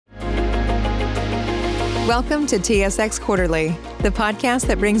Welcome to TSX Quarterly, the podcast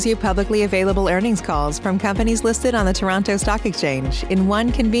that brings you publicly available earnings calls from companies listed on the Toronto Stock Exchange in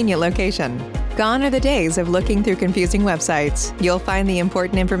one convenient location. Gone are the days of looking through confusing websites. You'll find the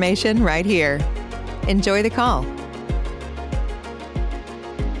important information right here. Enjoy the call.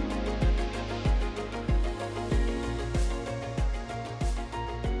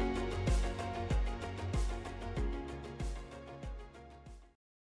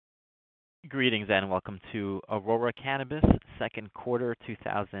 Greetings and welcome to Aurora Cannabis second quarter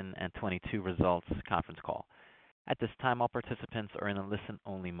 2022 results conference call. At this time, all participants are in a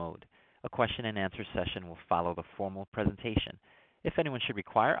listen-only mode. A question and answer session will follow the formal presentation. If anyone should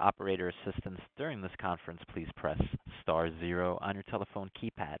require operator assistance during this conference, please press star 0 on your telephone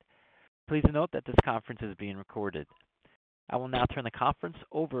keypad. Please note that this conference is being recorded. I will now turn the conference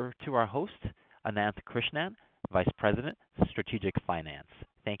over to our host, Ananth Krishnan, Vice President, Strategic Finance.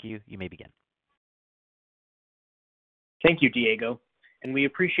 Thank you. You may begin. Thank you, Diego, and we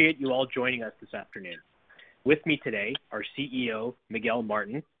appreciate you all joining us this afternoon. With me today are CEO Miguel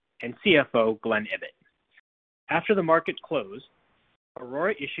Martin and CFO Glen Ibbott. After the market closed,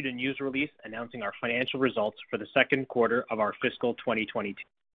 Aurora issued a news release announcing our financial results for the second quarter of our fiscal 2022.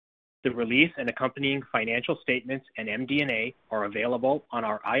 The release and accompanying financial statements and MD&A are available on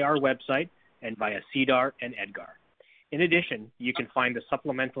our IR website and via SEDAR and EDGAR. In addition, you can find the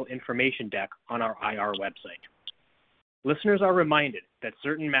supplemental information deck on our IR website. Listeners are reminded that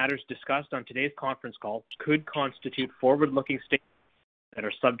certain matters discussed on today's conference call could constitute forward-looking statements that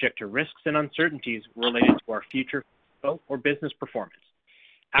are subject to risks and uncertainties related to our future or business performance.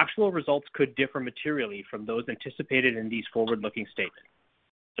 Actual results could differ materially from those anticipated in these forward-looking statements.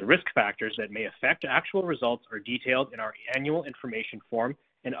 The risk factors that may affect actual results are detailed in our annual information form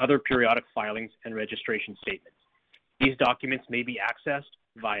and other periodic filings and registration statements. These documents may be accessed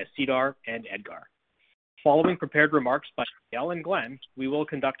via SEDAR and EDGAR. Following prepared remarks by Miguel and Glen, we will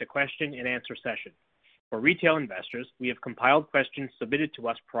conduct a question and answer session. For retail investors, we have compiled questions submitted to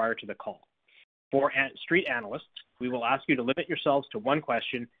us prior to the call. For street analysts, we will ask you to limit yourselves to one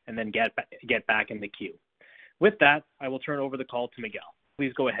question and then get back in the queue. With that, I will turn over the call to Miguel.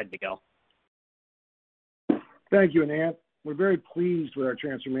 Please go ahead, Miguel. Thank you, Anant. We're very pleased with our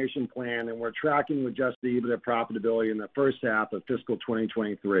transformation plan, and we're tracking with Adjusted EBITDA profitability in the first half of fiscal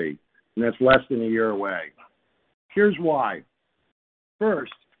 2023, and that's less than a year away. Here's why.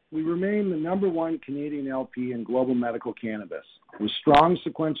 First, we remain the number one Canadian LP in global medical cannabis, with strong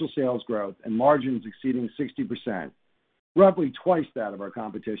sequential sales growth and margins exceeding 60%, roughly twice that of our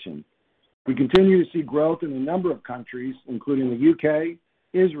competition. We continue to see growth in a number of countries, including the UK,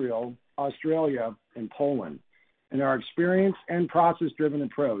 Israel, Australia, and Poland. And our experience and process-driven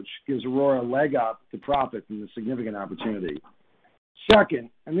approach gives Aurora a leg up to profit from the significant opportunity. Second,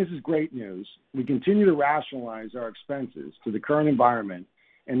 and this is great news, we continue to rationalize our expenses to the current environment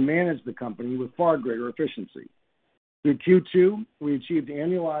and manage the company with far greater efficiency. Through Q2, we achieved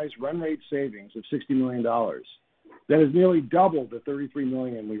annualized run rate savings of $60 million. That is nearly double the $33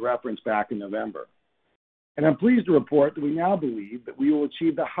 million we referenced back in November. And I'm pleased to report that we now believe that we will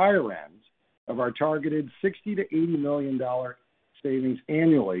achieve the higher end of our targeted $60 to $80 million savings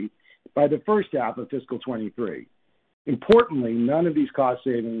annually by the first half of fiscal 23. Importantly, none of these cost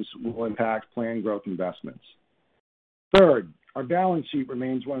savings will impact planned growth investments. Third, our balance sheet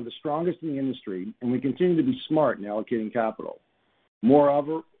remains one of the strongest in the industry, and we continue to be smart in allocating capital.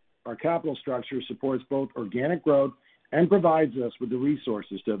 Moreover, our capital structure supports both organic growth and provides us with the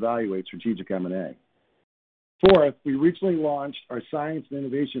resources to evaluate strategic M&A. Fourth, we recently launched our science and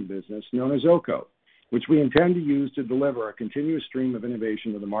innovation business known as OCO, which we intend to use to deliver a continuous stream of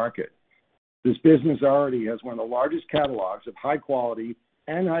innovation to the market. This business already has one of the largest catalogs of high-quality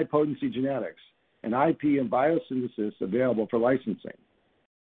and high-potency genetics and IP and biosynthesis available for licensing.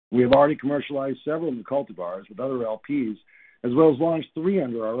 We have already commercialized several new cultivars with other LPs, as well as launched 3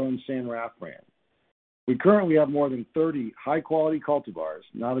 under our own San Raf brand. We currently have more than 30 high-quality cultivars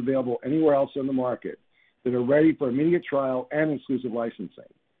not available anywhere else on the market that are ready for immediate trial and exclusive licensing.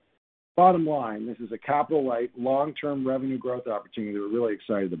 Bottom line, this is a capital-light, long-term revenue growth opportunity that we're really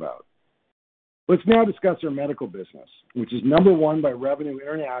excited about. Let's now discuss our medical business, which is number one by revenue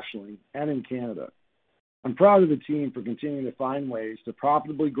internationally and in Canada. I'm proud of the team for continuing to find ways to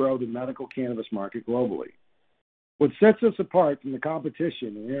profitably grow the medical cannabis market globally. What sets us apart from the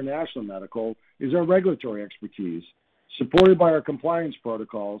competition in international medical is our regulatory expertise, supported by our compliance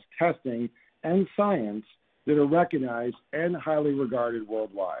protocols, testing, and science that are recognized and highly regarded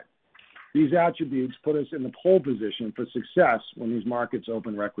worldwide. These attributes put us in the pole position for success when these markets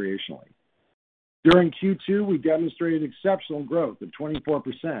open recreationally. During Q2, we demonstrated exceptional growth of 24%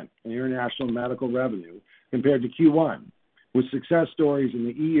 in international medical revenue compared to Q1, with success stories in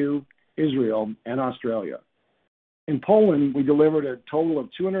the EU, Israel, and Australia. In Poland, we delivered a total of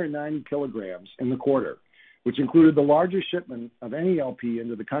 290 kilograms in the quarter, which included the largest shipment of any LP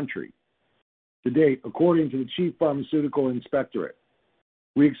into the country to date, according to the Chief Pharmaceutical Inspectorate.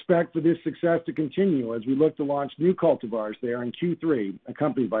 We expect for this success to continue as we look to launch new cultivars there in Q3,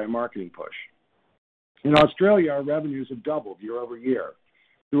 accompanied by a marketing push. In Australia, our revenues have doubled year over year.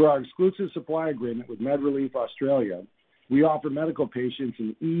 Through our exclusive supply agreement with MedRelief Australia, we offer medical patients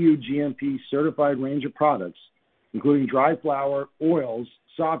an EU GMP certified range of products, including dry flower, oils,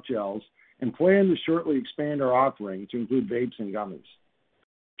 soft gels, and plan to shortly expand our offering to include vapes and gummies.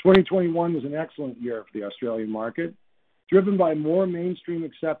 2021 was an excellent year for the Australian market, driven by more mainstream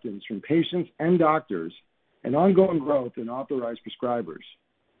acceptance from patients and doctors and ongoing growth in authorized prescribers.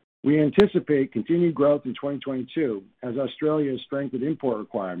 We anticipate continued growth in 2022 as Australia has strengthened import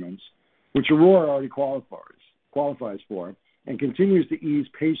requirements, which Aurora already qualifies for, and continues to ease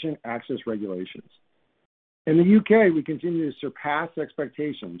patient access regulations. In the UK, we continue to surpass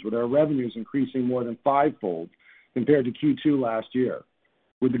expectations, with our revenues increasing more than fivefold compared to Q2 last year,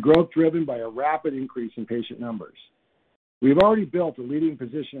 with the growth driven by a rapid increase in patient numbers. We have already built a leading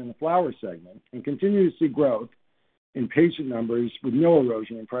position in the flower segment and continue to see growth in patient numbers with no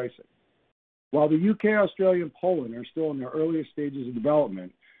erosion in pricing. While the UK, Australia, and Poland are still in their earliest stages of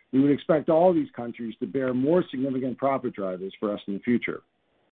development, we would expect all of these countries to bear more significant profit drivers for us in the future.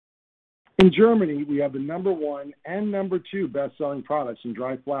 In Germany, we have the number 1 and number 2 best-selling products in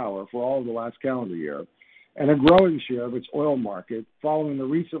dry flower for all of the last calendar year, and a growing share of its oil market following the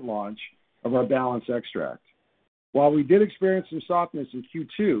recent launch of our Balance extract. While we did experience some softness in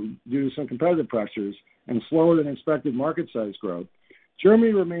Q2 due to some competitive pressures and slower than expected market size growth,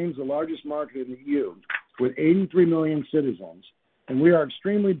 Germany remains the largest market in the EU with 83 million citizens, and we are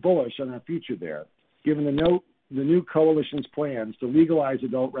extremely bullish on our future there, given the new coalition's plans to legalize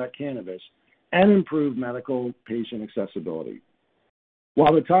adult rec cannabis and improve medical patient accessibility.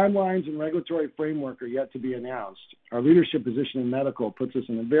 While the timelines and regulatory framework are yet to be announced, our leadership position in medical puts us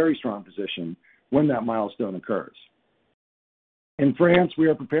in a very strong position when that milestone occurs. In France, we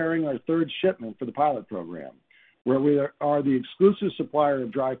are preparing our third shipment for the pilot program, where we are the exclusive supplier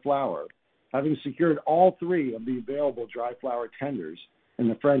of dry flower, having secured all 3 of the available dry flower tenders in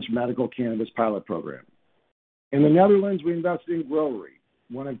the French medical cannabis pilot program. In the Netherlands, we invested in Growery,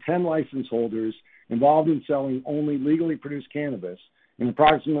 one of 10 license holders involved in selling only legally produced cannabis in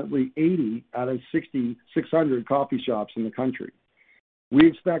approximately 80 out of 600 coffee shops in the country. We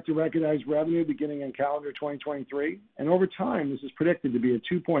expect to recognize revenue beginning in calendar 2023, and over time, this is predicted to be a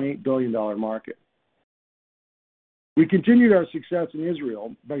 $2.8 billion market. We continued our success in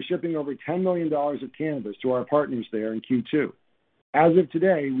Israel by shipping over $10 million of cannabis to our partners there in Q2. As of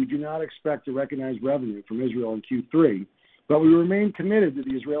today, we do not expect to recognize revenue from Israel in Q3, but we remain committed to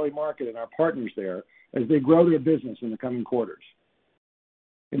the Israeli market and our partners there as they grow their business in the coming quarters.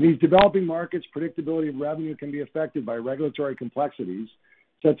 In these developing markets, predictability of revenue can be affected by regulatory complexities,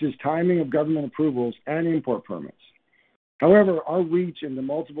 such as timing of government approvals and import permits. However, our reach into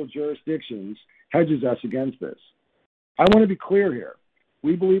multiple jurisdictions hedges us against this. I want to be clear here.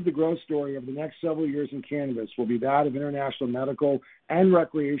 We believe the growth story of the next several years in cannabis will be that of international medical and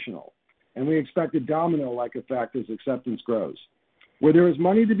recreational, and we expect a domino-like effect as acceptance grows. Where there is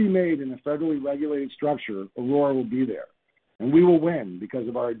money to be made in a federally regulated structure, Aurora will be there, and we will win because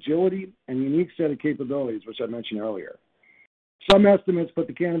of our agility and unique set of capabilities, which I mentioned earlier. Some estimates put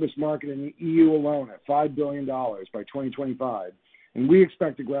the cannabis market in the EU alone at $5 billion by 2025, and we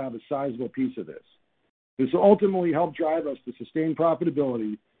expect to grab a sizable piece of this. This will ultimately help drive us to sustain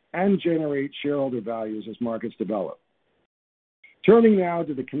profitability and generate shareholder values as markets develop. Turning now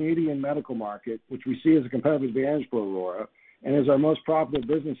to the Canadian medical market, which we see as a competitive advantage for Aurora and is our most profitable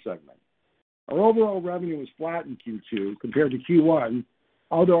business segment. Our overall revenue was flat in Q2 compared to Q1,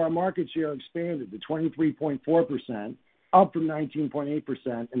 although our market share expanded to 23.4%, up from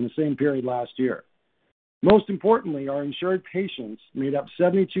 19.8% in the same period last year. Most importantly, our insured patients made up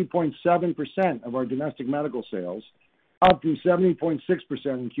 72.7% of our domestic medical sales, up from 70.6%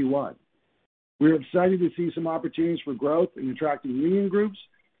 in Q1. We are excited to see some opportunities for growth in attracting union groups,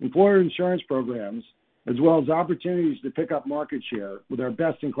 employer insurance programs, as well as opportunities to pick up market share with our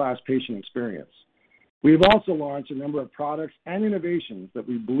best-in-class patient experience. We have also launched a number of products and innovations that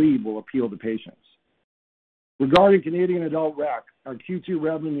we believe will appeal to patients. Regarding Canadian adult rec, our Q2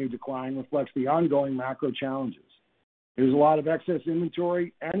 revenue decline reflects the ongoing macro challenges. There's a lot of excess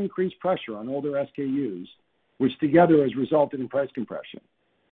inventory and increased pressure on older SKUs, which together has resulted in price compression.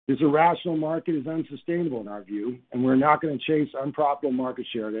 This irrational market is unsustainable in our view, and we're not going to chase unprofitable market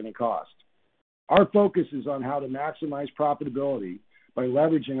share at any cost. Our focus is on how to maximize profitability by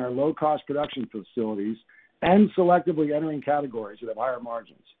leveraging our low-cost production facilities and selectively entering categories that have higher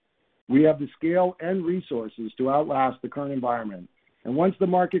margins. We have the scale and resources to outlast the current environment, and once the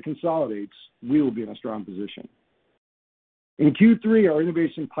market consolidates, we will be in a strong position. In Q3, our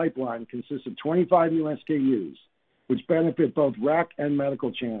innovation pipeline consists of 25 new SKUs, which benefit both rec and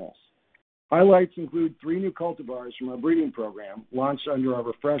medical channels. Highlights include 3 new cultivars from our breeding program, launched under our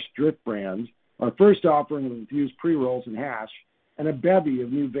refreshed Drift brand, our first offering of infused pre-rolls and hash, and a bevy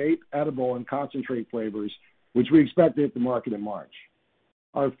of new vape, edible, and concentrate flavors, which we expect to hit the market in March.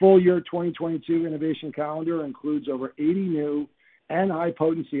 Our full year 2022 innovation calendar includes over 80 new and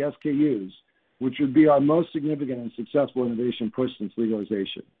high-potency SKUs, which would be our most significant and successful innovation push since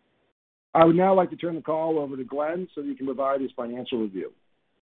legalization. I would now like to turn the call over to Glen so that he can provide his financial review.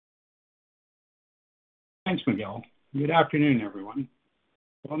 Thanks, Miguel. Good afternoon, everyone.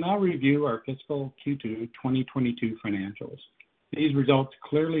 We'll now review our fiscal Q2 2022 financials. These results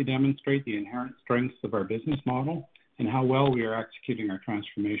clearly demonstrate the inherent strengths of our business model and how well we are executing our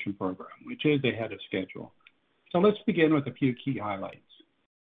transformation program, which is ahead of schedule. So let's begin with a few key highlights.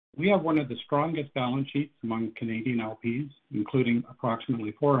 We have one of the strongest balance sheets among Canadian LPs, including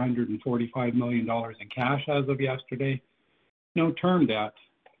approximately $445 million in cash as of yesterday, no term debt,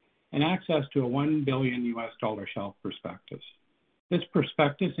 and access to a $1 billion shelf prospectus. This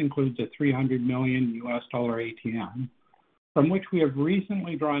prospectus includes a $300 million ATM, from which we have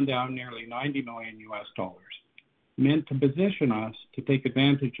recently drawn down nearly $90 million, meant to position us to take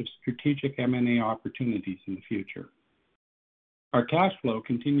advantage of strategic M&A opportunities in the future. Our cash flow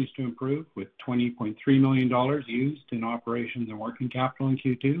continues to improve, with $20.3 million used in operations and working capital in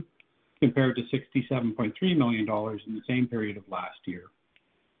Q2, compared to $67.3 million in the same period of last year.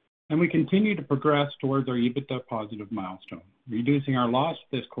 And we continue to progress towards our EBITDA positive milestone, reducing our loss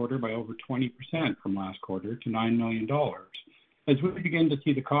this quarter by over 20% from last quarter to $9 million, as we begin to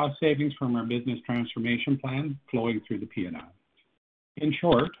see the cost savings from our business transformation plan flowing through the P&L. In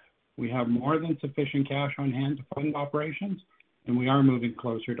short, we have more than sufficient cash on hand to fund operations, and we are moving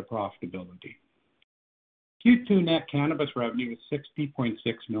closer to profitability. Q2 net cannabis revenue was $60.6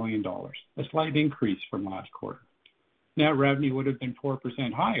 million, a slight increase from last quarter. Net revenue would have been 4%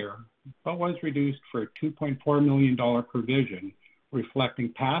 higher, but was reduced for a $2.4 million provision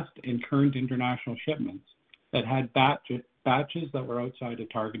reflecting past and current international shipments that had batches that were outside a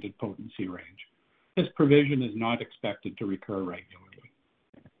targeted potency range. This provision is not expected to recur regularly.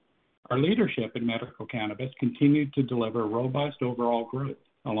 Our leadership in medical cannabis continued to deliver robust overall growth,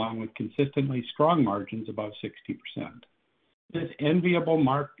 along with consistently strong margins above 60%. This enviable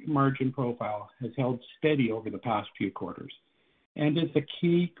margin profile has held steady over the past few quarters and is a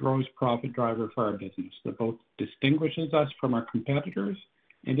key gross profit driver for our business that both distinguishes us from our competitors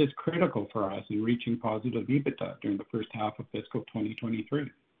and is critical for us in reaching positive EBITDA during the first half of fiscal 2023.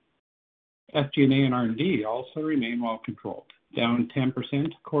 SG&A and R&D also remain well controlled, down 10%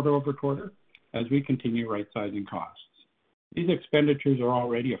 quarter over quarter as we continue right-sizing costs. These expenditures are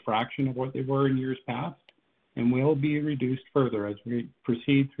already a fraction of what they were in years past and will be reduced further as we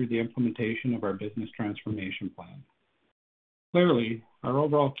proceed through the implementation of our business transformation plan. Clearly, our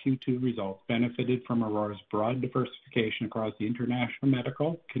overall Q2 results benefited from Aurora's broad diversification across the international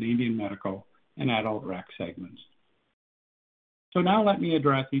medical, Canadian medical, and adult rec segments. So now let me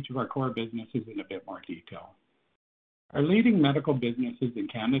address each of our core businesses in a bit more detail. Our leading medical businesses in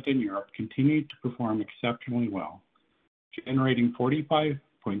Canada and Europe continued to perform exceptionally well, generating $45.7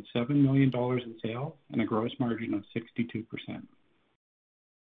 million in sales and a gross margin of 62%.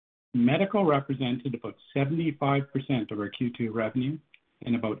 Medical represented about 75% of our Q2 revenue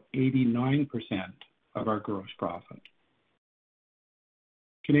and about 89% of our gross profit.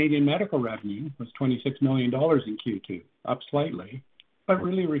 Canadian medical revenue was $26 million in Q2, up slightly, but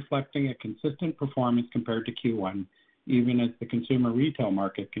really reflecting a consistent performance compared to Q1, even as the consumer retail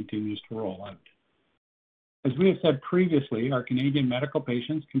market continues to roll out. As we have said previously, our Canadian medical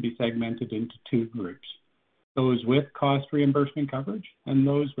patients can be segmented into two groups, those with cost reimbursement coverage and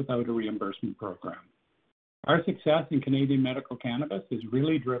those without a reimbursement program. Our success in Canadian medical cannabis is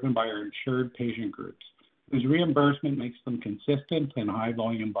really driven by our insured patient groups, whose reimbursement makes them consistent and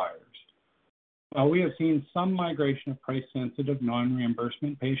high-volume buyers. While we have seen some migration of price-sensitive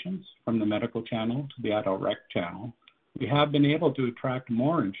non-reimbursement patients from the medical channel to the adult rec channel, we have been able to attract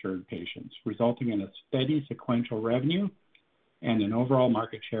more insured patients, resulting in a steady sequential revenue and an overall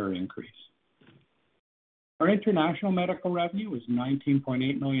market share increase. Our international medical revenue was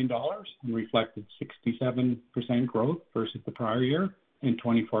 $19.8 million and reflected 67% growth versus the prior year and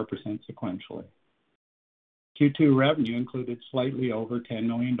 24% sequentially. Q2 revenue included slightly over $10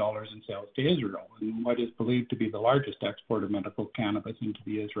 million in sales to Israel, in what is believed to be the largest export of medical cannabis into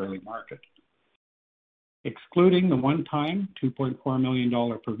the Israeli market. Excluding the one-time $2.4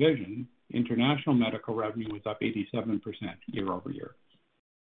 million provision, international medical revenue was up 87% year over year.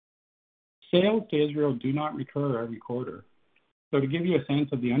 Sales to Israel do not recur every quarter. So to give you a sense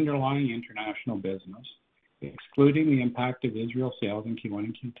of the underlying international business, excluding the impact of Israel sales in Q1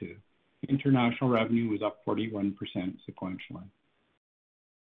 and Q2, international revenue was up 41% sequentially.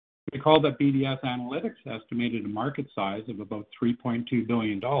 Recall that BDS Analytics estimated a market size of about $3.2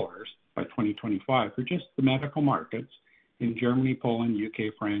 billion by 2025 for just the medical markets in Germany, Poland,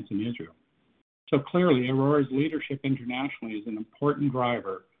 UK, France, and Israel. So clearly, Aurora's leadership internationally is an important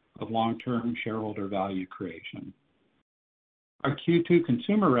driver of long-term shareholder value creation. Our Q2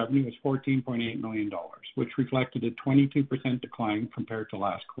 consumer revenue was $14.8 million, which reflected a 22% decline compared to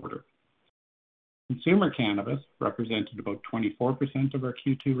last quarter. Consumer cannabis represented about 24% of our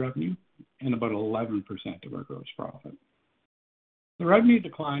Q2 revenue and about 11% of our gross profit. The revenue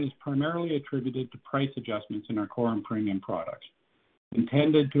decline is primarily attributed to price adjustments in our core and premium products,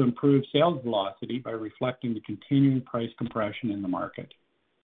 intended to improve sales velocity by reflecting the continuing price compression in the market.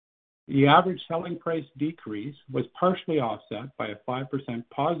 The average selling price decrease was partially offset by a 5%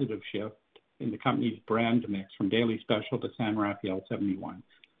 positive shift in the company's brand mix from Daily Special to San Rafael 71,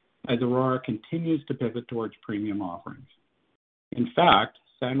 as Aurora continues to pivot towards premium offerings. In fact,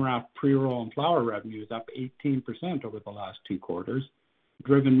 San Raf pre-roll and flower revenue is up 18% over the last 2 quarters,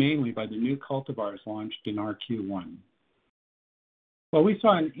 driven mainly by the new cultivars launched in our Q1. While we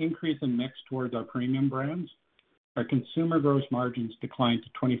saw an increase in mix towards our premium brands, our consumer gross margins declined to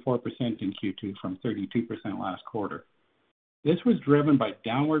 24% in Q2 from 32% last quarter. This was driven by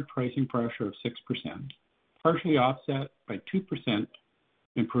downward pricing pressure of 6%, partially offset by 2%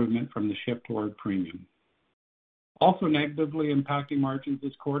 improvement from the shift toward premium. Also negatively impacting margins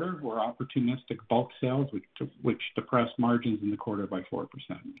this quarter were opportunistic bulk sales, which depressed margins in the quarter by 4%.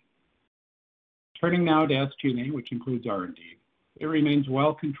 Turning now to SG&A, which includes R&D. It remains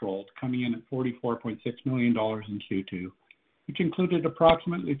well controlled, coming in at $44.6 million in Q2, which included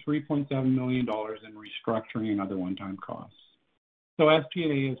approximately $3.7 million in restructuring and other one-time costs. So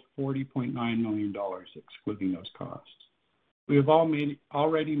SG&A is $40.9 million, excluding those costs. We have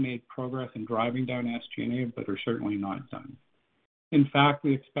already made progress in driving down SG&A, but are certainly not done. In fact,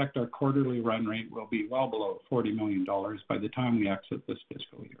 we expect our quarterly run rate will be well below $40 million by the time we exit this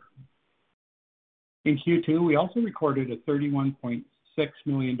fiscal year. In Q2, we also recorded a $31.6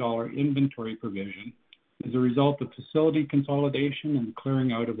 million inventory provision as a result of facility consolidation and the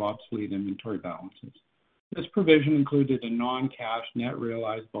clearing out of obsolete inventory balances. This provision included a non-cash net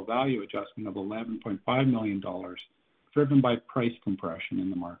realizable value adjustment of $11.5 million, driven by price compression in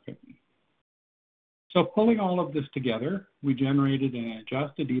the market. So pulling all of this together, we generated an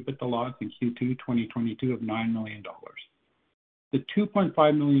adjusted EBITDA loss in Q2 2022 of $9 million. The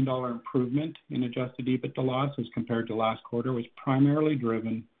 $2.5 million improvement in adjusted EBITDA loss as compared to last quarter was primarily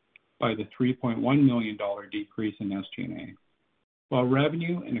driven by the $3.1 million decrease in SG&A, while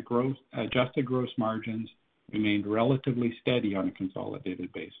revenue and adjusted gross margins remained relatively steady on a consolidated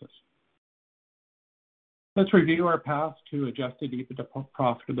basis. Let's review our path to adjusted EBITDA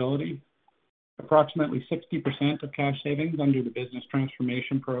profitability. Approximately 60% of cash savings under the business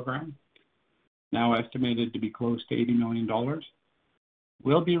transformation program, now estimated to be close to $80 million,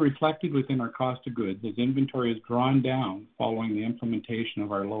 will be reflected within our cost of goods as inventory is drawn down following the implementation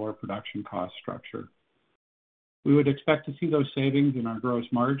of our lower production cost structure. We would expect to see those savings in our gross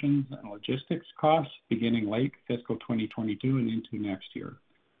margins and logistics costs beginning late fiscal 2022 and into next year.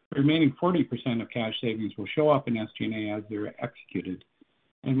 The remaining 40% of cash savings will show up in SG&A as they're executed,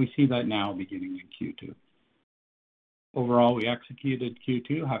 and we see that now beginning in Q2. Overall, we exited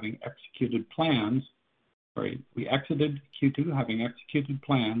Q2 having executed plans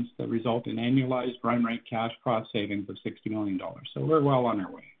that result in annualized run rate cash cost savings of $60 million. So we're well on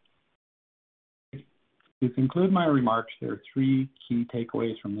our way. To conclude my remarks, there are 3 key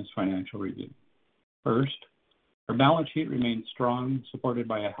takeaways from this financial review. First, our balance sheet remains strong, supported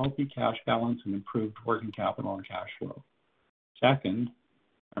by a healthy cash balance and improved working capital and cash flow. Second,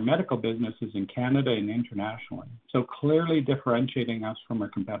 our medical business is in Canada and internationally, so clearly differentiating us from our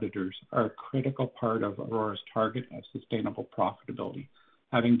competitors are a critical part of Aurora's target of sustainable profitability,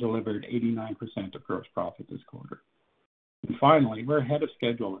 having delivered 89% of gross profit this quarter. And finally, we're ahead of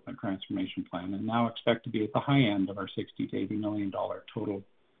schedule with our transformation plan and now expect to be at the high end of our $60 to $80 million total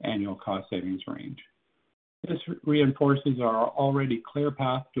annual cost savings range. This reinforces our already clear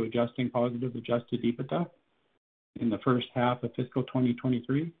path to adjusting positive adjusted EBITDA in the first half of fiscal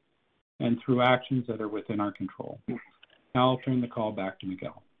 2023, and through actions that are within our control. Now I'll turn the call back to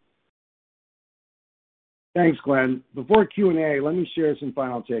Miguel. Thanks, Glenn. Before Q&A, let me share some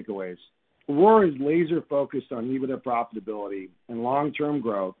final takeaways. Aurora is laser-focused on EBITDA profitability and long-term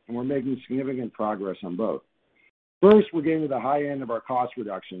growth, and we're making significant progress on both. First, we're getting to the high end of our cost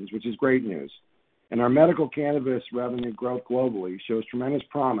reductions, which is great news. And our medical cannabis revenue growth globally shows tremendous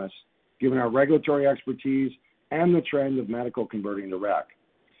promise given our regulatory expertise and the trend of medical converting to rec.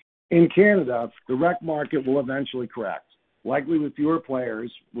 In Canada, the rec market will eventually correct, likely with fewer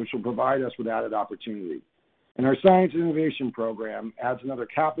players, which will provide us with added opportunity. And our science and innovation program adds another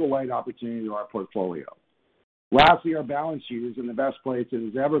capital-light opportunity to our portfolio. Lastly, our balance sheet is in the best place it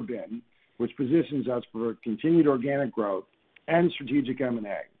has ever been, which positions us for continued organic growth and strategic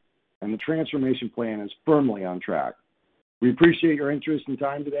M&A. And the transformation plan is firmly on track. We appreciate your interest and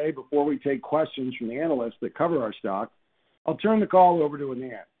time today. Before we take questions from the analysts that cover our stock, I'll turn the call over to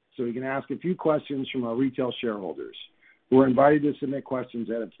Anant so he can ask a few questions from our retail shareholders who are invited to submit questions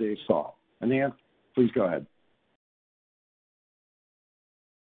ahead of today's call. Anant, please go ahead.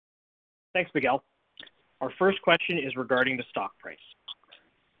 Thanks, Miguel. Our first question is regarding the stock price.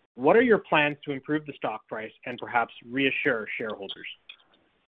 What are your plans to improve the stock price and perhaps reassure shareholders?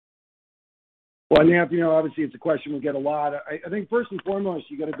 Well, Anant, obviously it's a question we get a lot. I think first and foremost,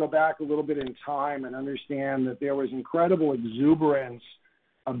 you got to go back a little bit in time and understand that there was incredible exuberance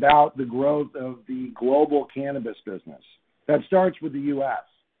about the growth of the global cannabis business. That starts with the U.S.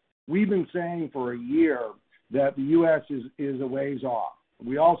 We've been saying for a year that the U.S. is a ways off.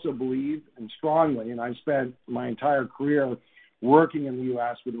 We also believe, and strongly, and I've spent my entire career working in the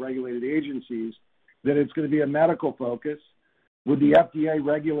U.S. with regulated agencies, that it's going to be a medical focus with the FDA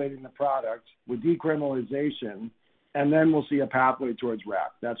regulating the product, with decriminalization, and then we'll see a pathway towards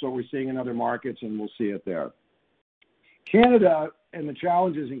rec. That's what we're seeing in other markets, and we'll see it there. Canada and the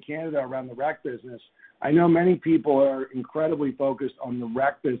challenges in Canada around the rec business, I know many people are incredibly focused on the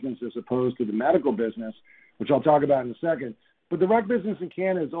rec business as opposed to the medical business, which I'll talk about in a second. But the rec business in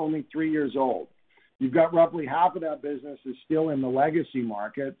Canada is only 3 years old. You've got roughly half of that business is still in the legacy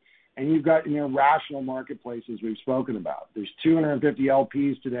market, and you've got rational marketplaces we've spoken about. There's 250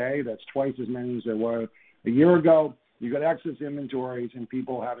 LPs today. That's twice as many as there were a year ago. You've got excess inventories and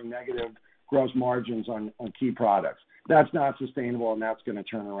people having negative gross margins on key products. That's not sustainable, and that's going to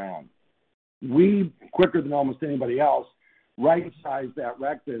turn around. We, quicker than almost anybody else, right-sized that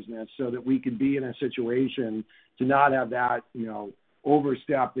rec business so that we could be in a situation to not have that,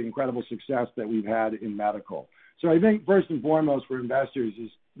 overstep the incredible success that we've had in medical. So I think first and foremost for investors is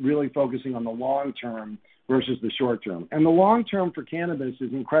really focusing on the long term versus the short term. And the long term for cannabis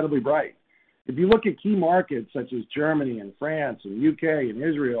is incredibly bright. If you look at key markets such as Germany and France and UK and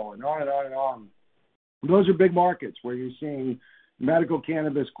Israel and on and on and on, those are big markets where you're seeing medical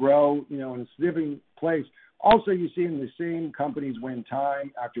cannabis grow, in a significant place. Also, you're seeing the same companies win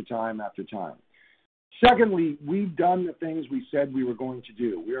time after time after time. Secondly, we've done the things we said we were going to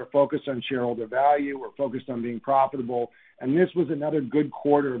do. We are focused on shareholder value. We're focused on being profitable. And this was another good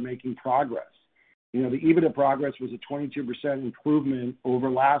quarter of making progress. The EBITDA progress was a 22% improvement over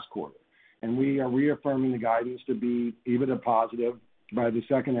last quarter. And we are reaffirming the guidance to be EBITDA positive by the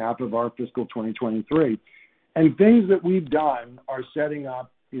second half of our fiscal 2023. And things that we've done are setting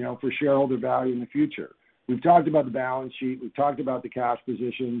up, for shareholder value in the future. We've talked about the balance sheet. We've talked about the cash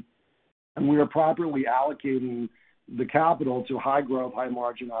position. And we are properly allocating the capital to high-growth,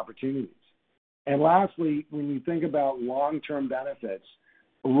 high-margin opportunities. And lastly, when you think about long-term benefits,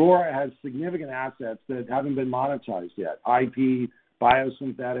 Aurora has significant assets that haven't been monetized yet. IP,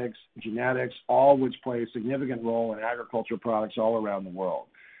 biosynthetics, genetics, all which play a significant role in agricultural products all around the world.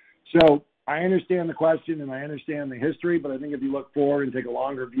 So I understand the question and I understand the history, but I think if you look forward and take a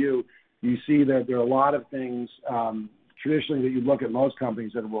longer view, you see that there are a lot of things traditionally that you look at most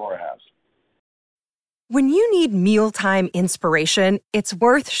companies that Aurora has. When you need mealtime inspiration, it's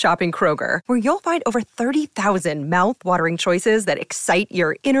worth shopping Kroger, where you'll find over 30,000 mouth-watering choices that excite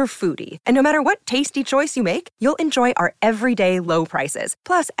your inner foodie. And no matter what tasty choice you make, you'll enjoy our everyday low prices,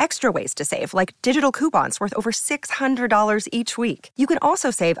 plus extra ways to save, like digital coupons worth over $600 each week. You can also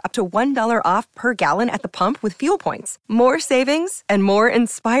save up to $1 off per gallon at the pump with fuel points. More savings and more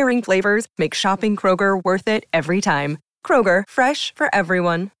inspiring flavors make shopping Kroger worth it every time. Kroger, fresh for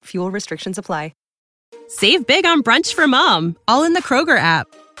everyone. Fuel restrictions apply. Save big on brunch for mom, all in the Kroger app.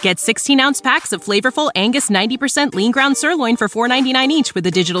 Get 16-ounce packs of flavorful Angus 90% lean ground sirloin for $4.99 each with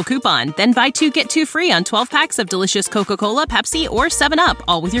a digital coupon. Then buy 2, get 2 free on 12 packs of delicious Coca-Cola, Pepsi, or 7-Up,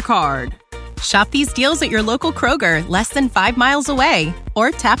 all with your card. Shop these deals at your local Kroger, less than 5 miles away.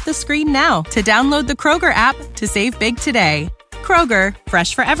 Or tap the screen now to download the Kroger app to save big today. Kroger,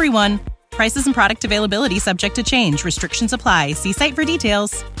 fresh for everyone. Prices and product availability subject to change. Restrictions apply. See site for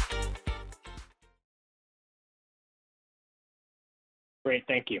details. Great,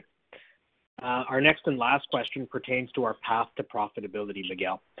 thank you. Our next and last question pertains to our path to profitability,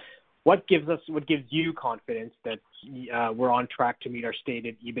 Miguel. What gives you confidence that we're on track to meet our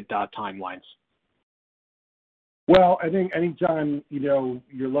stated EBITDA timelines? Well, I think anytime, you're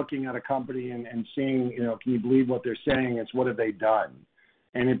looking at a company and seeing, can you believe what they're saying? It's what have they done?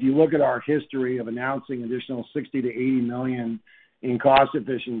 And if you look at our history of announcing additional 60 to 80 million in cost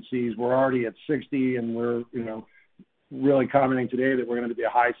efficiencies, we're already at 60, and we're, really commenting today that we're going to be a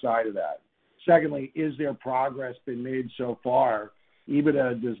high side of that. Secondly, is there progress been made so far?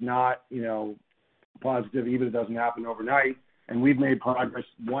 EBITDA does not, positive EBITDA doesn't happen overnight, and we've made progress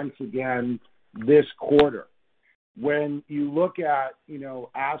once again this quarter. When you look at,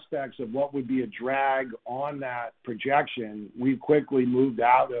 aspects of what would be a drag on that projection, we quickly moved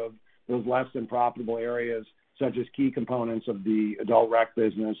out of those less than profitable areas, such as key components of the adult rec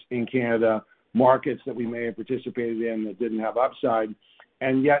business in Canada, markets that we may have participated in that didn't have upside,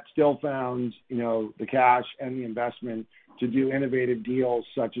 and yet still found, the cash and the investment to do innovative deals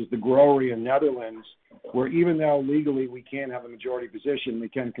such as the Growery in Netherlands, where even though legally we can't have a majority position, we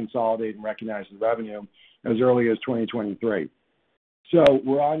can consolidate and recognize the revenue as early as 2023. So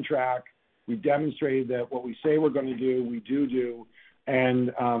we're on track. We've demonstrated that what we say we're going to do, we do.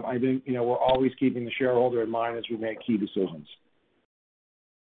 And I think, we're always keeping the shareholder in mind as we make key decisions.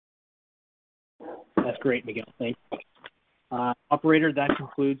 That's great, Miguel. Thank you. Operator, that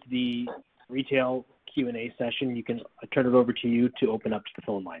concludes the retail Q&A session. You can turn it over to you to open up to the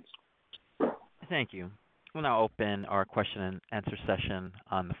phone lines. Thank you. We'll now open our question and answer session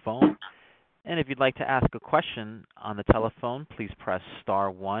on the phone. And if you'd like to ask a question on the telephone, please press star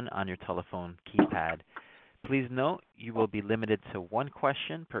 1 on your telephone keypad. Please note you will be limited to one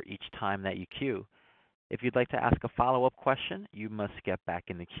question per each time that you queue. If you'd like to ask a follow-up question, you must get back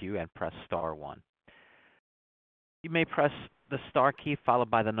in the queue and press star 1. You may press the star key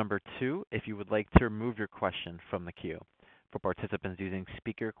followed by the number 2 if you would like to remove your question from the queue. For participants using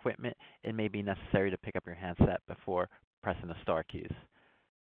speaker equipment, it may be necessary to pick up your handset before pressing the star keys.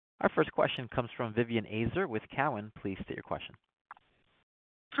 Our first question comes from Vivien Azer with Cowen. Please state your question.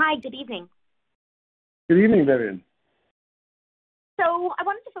 Hi, good evening. Good evening, Vivian. So I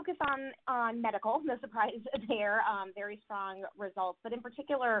wanted to focus on medical. No surprise there. Very strong results, but in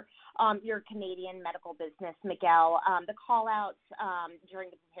particular, your Canadian medical business, Miguel. The call-outs during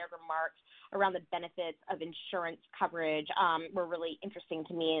the prepared remarks around the benefits of insurance coverage were really interesting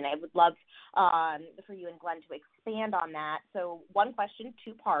to me, and I would love for you and Glenn to expand on that. So one question,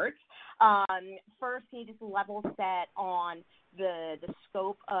 2 parts. First, can you just level set on the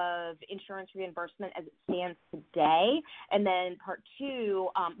scope of insurance reimbursement as it stands today? And then part 2,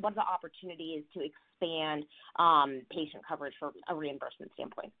 what are the opportunities to expand patient coverage from a reimbursement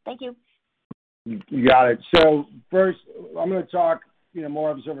standpoint? Thank you. You got it. So first, I'm going to talk,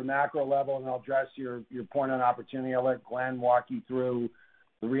 more of a sort of macro level, and I'll address your point on opportunity. I'll let Glenn walk you through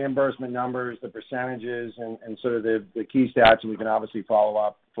the reimbursement numbers, the percentages, and sort of the key stats, and we can obviously follow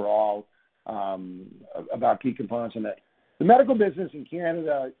up for all about key components in that. The medical business in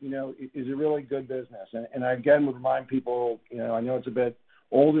Canada, is a really good business. And I, again, would remind people, I know it's a bit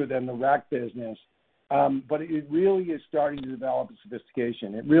older than the rec business, but it really is starting to develop a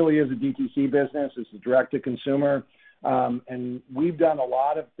sophistication. It really is a DTC business. It's a direct-to-consumer. And we've done a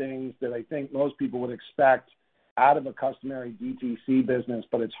lot of things that I think most people would expect out of a customary DTC business,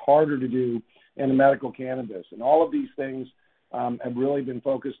 but it's harder to do in the medical cannabis. And all of these things have really been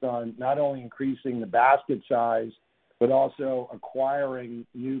focused on not only increasing the basket size, but also acquiring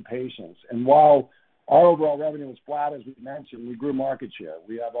new patients. And while our overall revenue was flat, as we mentioned, we grew market share.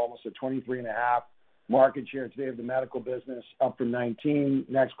 We have almost a 23.5 market share today of the medical business, up from 19.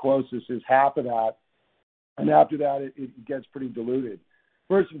 Next closest is half of that. And after that, it gets pretty diluted.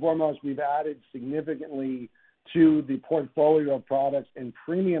 First and foremost, we've added significantly to the portfolio of products and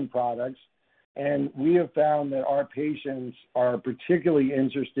premium products. And we have found that our patients are particularly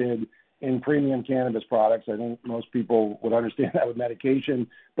interested in premium cannabis products. I think most people would understand that with medication,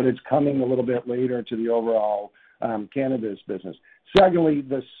 but it's coming a little bit later to the overall cannabis business. Secondly,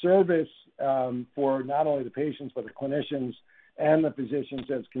 the service for not only the patients, but the clinicians and the physicians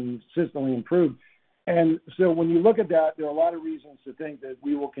has consistently improved. And so when you look at that, there are a lot of reasons to think that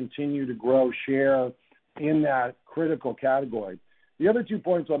we will continue to grow share in that critical category. The other 2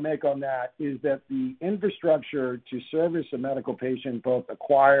 points I'll make on that is that the infrastructure to service a medical patient, both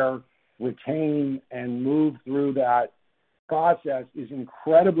acquire, retain, and move through that process, is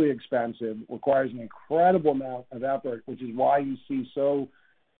incredibly expensive, requires an incredible amount of effort, which is why you see so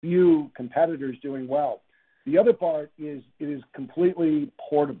few competitors doing well. The other part is it is completely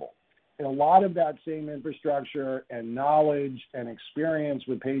portable. And a lot of that same infrastructure and knowledge and experience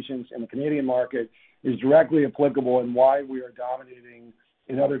with patients in the Canadian market is directly applicable and why we are dominating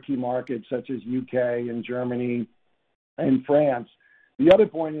in other key markets such as UK and Germany and France. The other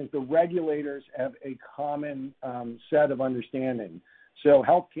point is the regulators have a common set of understanding. So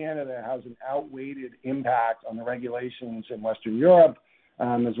Health Canada has an outweighed impact on the regulations in Western Europe,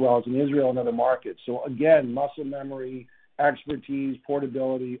 as well as in Israel and other markets. So again, muscle memory, expertise,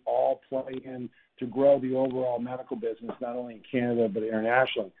 portability all play in to grow the overall medical business, not only in Canada but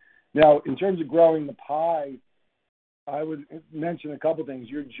internationally. Now, in terms of growing the pie, I would mention a couple things.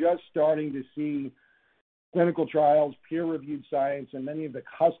 You're just starting to see clinical trials, peer-reviewed science, and many of the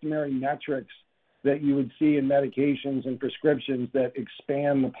customary metrics that you would see in medications and prescriptions that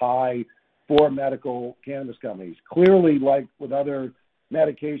expand the pie for medical cannabis companies. Clearly, like with other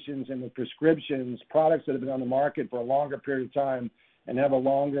medications and with prescriptions, products that have been on the market for a longer period of time and have a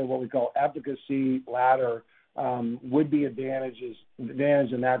longer, what we call efficacy ladder, would be advantage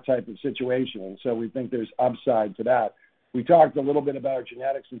in that type of situation. And so we think there's upside to that. We talked a little bit about our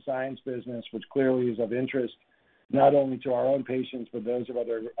genetics and science business, which clearly is of interest not only to our own patients, but those of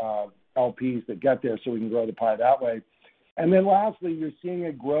other LPs that get there, so we can grow the pie that way. And then lastly, you're seeing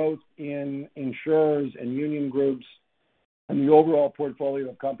a growth in insurers and union groups and the overall portfolio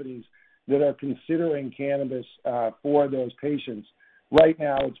of companies that are considering cannabis for those patients. Right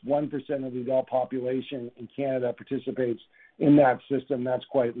now, it's 1% of the adult population in Canada participates in that system. That's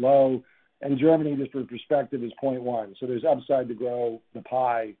quite low. And Germany, just for perspective, is 0.1. So there's upside to grow the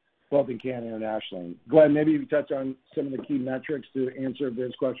pie, both in Canada and internationally. Glenn, maybe you can touch on some of the key metrics to answer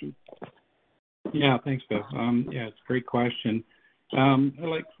Viv's question. Yeah, thanks, Viv. It's a great question.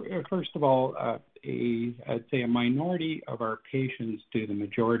 First of all, I'd say a minority of our patients do the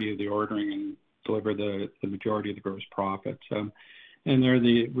majority of the ordering and deliver the majority of the gross profits. And they're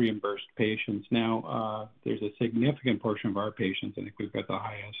the reimbursed patients. Now, there's a significant portion of our patients. I think we've got the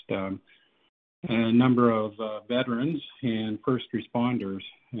highest number of veterans and first responders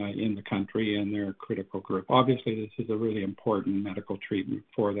in the country, and they're a critical group. Obviously, this is a really important medical treatment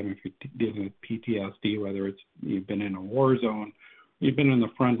for them if you're dealing with PTSD, whether it's you've been in a war zone, you've been in the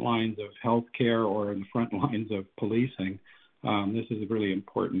front lines of healthcare or in the front lines of policing. This is a really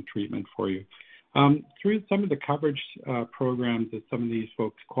important treatment for you. Through some of the coverage programs that some of these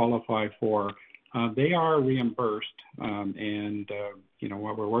folks qualify for, they are reimbursed, and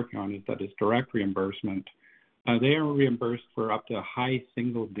what we're working on is that it's direct reimbursement. They are reimbursed for up to high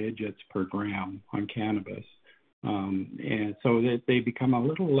single digits per gram on cannabis, and so that they become a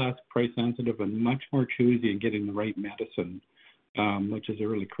little less price sensitive and much more choosy in getting the right medicine, which is a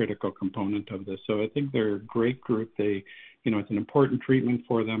really critical component of this. So I think they're a great group. It's an important treatment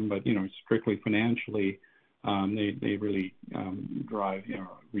for them, but strictly financially, they really drive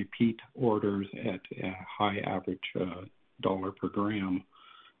repeat orders at a high average dollar per gram.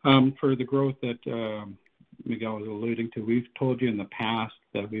 For the growth that Miguel was alluding to, we've told you in the past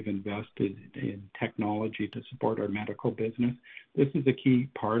that we've invested in technology to support our medical business. This is a key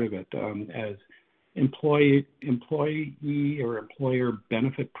part of it. As employee or employer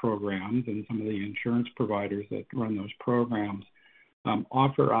benefit programs and some of the insurance providers that run those programs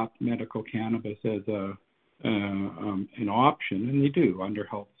offer up medical cannabis as an option, and they do under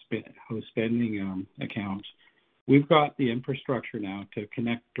health spending accounts. We've got the infrastructure now to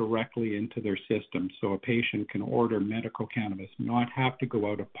connect directly into their system, so a patient can order medical cannabis, not have to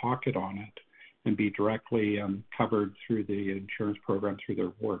go out of pocket on it, and be directly covered through the insurance program through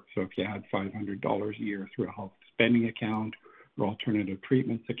their work. So if you had $500 a year through a health spending account or alternative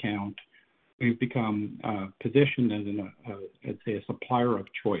treatments account, we've become positioned as I'd say a supplier of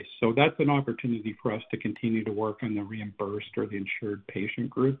choice. So that's an opportunity for us to continue to work on the reimbursed or the insured patient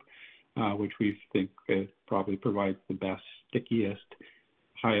group, which we think probably provides the best, stickiest,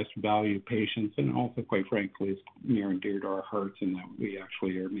 highest value patients, and also, quite frankly, is near and dear to our hearts in that we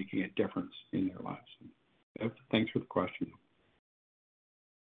actually are making a difference in their lives. Thanks for the question.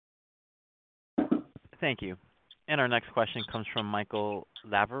 Thank you. And our next question comes from Michael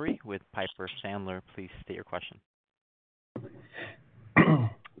Lavery with Piper Sandler. Please state your question.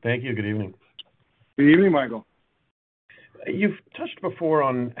 Thank you. Good evening. Good evening, Michael. You've touched before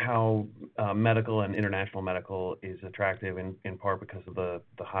on how medical and international medical is attractive in part because of the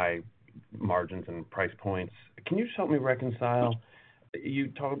high margins and price points. Can you just help me reconcile? You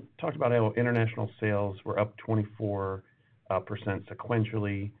talked about how international sales were up 24%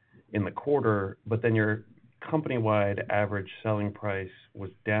 sequentially in the quarter, but then your company-wide average selling price was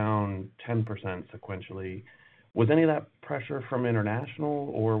down 10% sequentially. Was any of that pressure from international,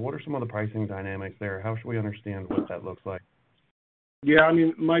 or what are some of the pricing dynamics there? How should we understand what that looks like? Yeah, I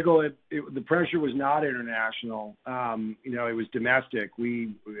mean, Michael, the pressure was not international. It was domestic.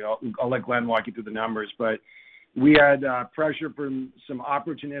 I'll let Glenn walk you through the numbers, but we had pressure from some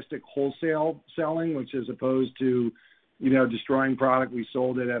opportunistic wholesale selling, which as opposed to, destroying product, we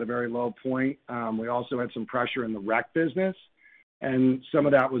sold it at a very low point. We also had some pressure in the rec business, and some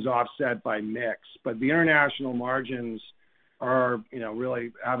of that was offset by mix. But the international margins are,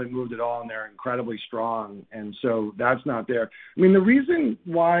 really haven't moved at all, and they're incredibly strong. And so that's not there. I mean, the reason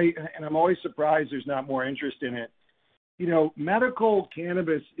why, and I'm always surprised there's not more interest in it, medical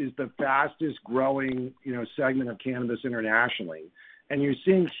cannabis is the fastest growing, segment of cannabis internationally. And you're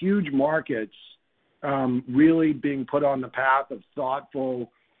seeing huge markets really being put on the path of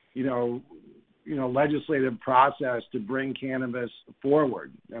thoughtful, legislative process to bring cannabis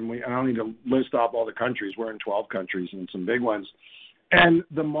forward. And I don't need to list off all the countries. We're in 12 countries and some big ones. And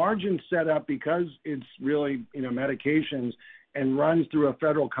the margin set up, because it's really, medications and runs through a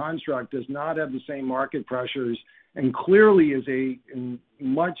federal construct, does not have the same market pressures, and clearly is a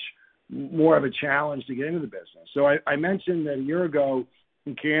much more of a challenge to get into the business. So I mentioned that a year ago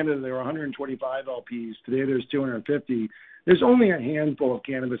in Canada, there were 125 LPs. Today, there's 250. There's only a handful of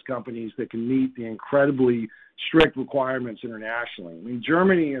cannabis companies that can meet the incredibly strict requirements internationally. I mean,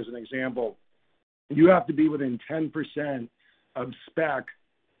 Germany, as an example, you have to be within 10% of spec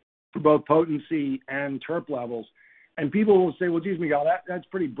for both potency and terp levels. And people will say, well, geez, Miguel, that's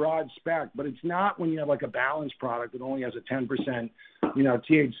pretty broad spec, but it's not when you have like a balanced product that only has a 10%,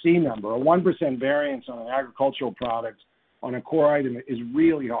 THC number. A 1% variance on an agricultural product on a core item is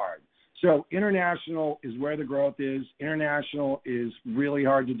really hard. So international is where the growth is. International is really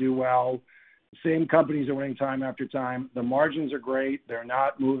hard to do well. The same companies are winning time after time. The margins are great. They're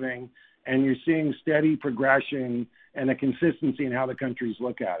not moving. And you're seeing steady progression and a consistency in how the countries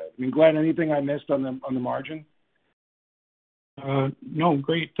look at it. I mean, Glenn, anything I missed on the margin? No,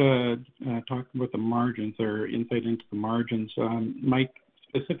 great talking about the margins or insight into the margins. Mike,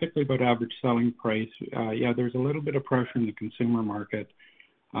 specifically about average selling price, there's a little bit of pressure in the consumer market.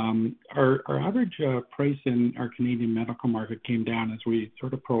 Our average price in our Canadian medical market came down as we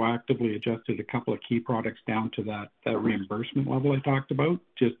sort of proactively adjusted a couple of key products down to that reimbursement level I talked about,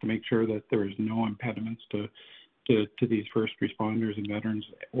 just to make sure that there is no impediments to these first responders and veterans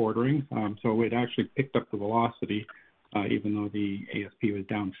ordering. So it actually picked up the velocity, even though the ASP was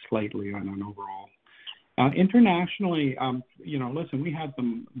down slightly on an overall. Internationally, listen, we had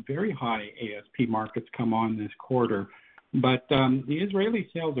some very high ASP markets come on this quarter. But the Israeli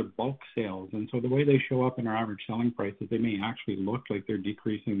sales are bulk sales, and so the way they show up in our average selling prices, they may actually look like they're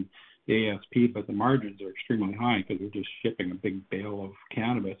decreasing the ASP, but the margins are extremely high because we're just shipping a big bale of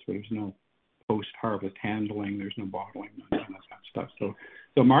cannabis. There's no post-harvest handling, there's no bottling, none of that stuff. So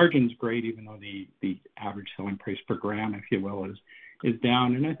margin's great, even though the average selling price per gram, if you will, is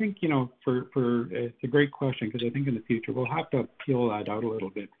down. And I think, for it's a great question, because I think in the future we'll have to peel that out a little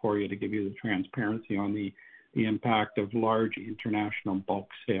bit for you to give you the transparency on the impact of large international bulk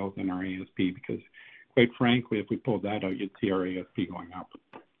sales in our ASP, because quite frankly, if we pulled that out, you'd see our ASP going up.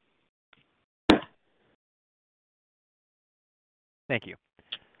 Thank you.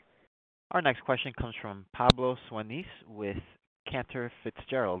 Our next question comes from Pablo Zuanic with Cantor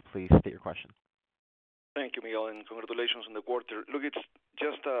Fitzgerald. Please state your question. Thank you, Miguel, and congratulations on the quarter. Look, it's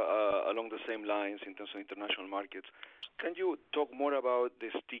just along the same lines in terms of international markets. Can you talk more about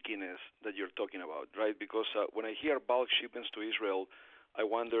the stickiness that you're talking about, right? Because when I hear bulk shipments to Israel, I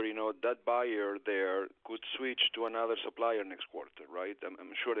wonder, that buyer there could switch to another supplier next quarter, right?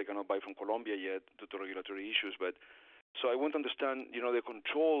 I'm sure they cannot buy from Colombia yet due to regulatory issues, but so I want to understand, the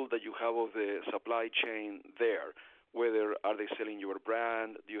control that you have of the supply chain there. Whether are they selling your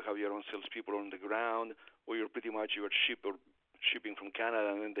brand? Do you have your own salespeople on the ground, or you're pretty much shipping from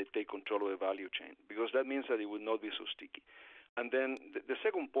Canada and then they take control of the value chain? Because that means that it would not be so sticky. And then the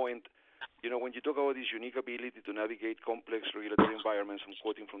second point, when you talk about this unique ability to navigate complex regulatory environments, I'm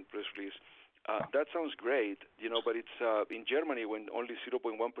quoting from the press release, that sounds great, but it's in Germany when only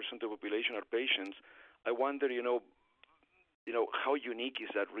 0.1% of the population are patients. I wonder, how unique is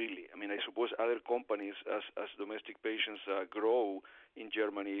that really? I mean, I suppose other companies, as domestic patients grow in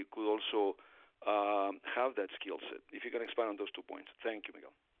Germany, could also have that skill set. If you can expand on those 2 points. Thank you,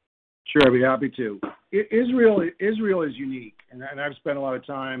 Miguel. Sure, I'd be happy to. Israel is unique, and I've spent a lot of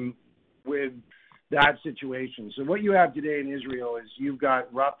time with that situation. So what you have today in Israel is you've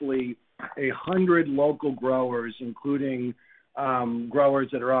got roughly 100 local growers, including growers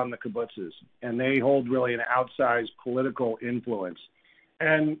that are on the kibbutzes, and they hold really an outsized political influence.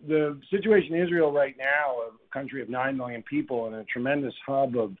 And the situation in Israel right now, a country of 9 million people and a tremendous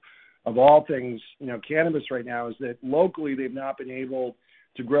hub of all things, cannabis right now, is that locally they've not been able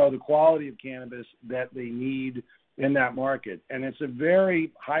to grow the quality of cannabis that they need in that market. And it's a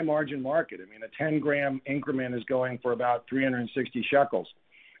very high margin market. I mean, a 10-gram increment is going for about 360 shekels.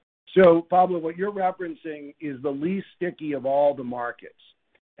 So, Pablo, what you're referencing is the least sticky of all the markets.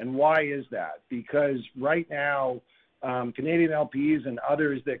 And why is that? Because right now, Canadian LPs and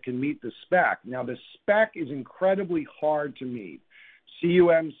others that can meet the spec. Now, the spec is incredibly hard to meet.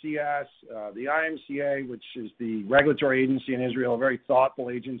 CUMCS, the IMCA, which is the regulatory agency in Israel, a very thoughtful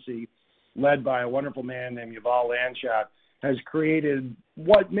agency led by a wonderful man named Yuval Landschaft, has created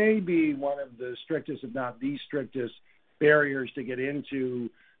what may be one of the strictest, if not the strictest, barriers to get into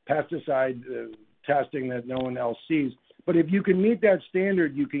pesticide testing that no one else sees. But if you can meet that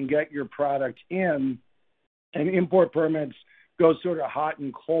standard, you can get your product in, and import permits go sort of hot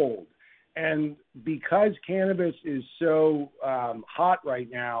and cold. And because cannabis is so hot right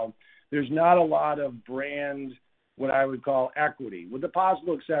now, there's not a lot of brand, what I would call equity, with the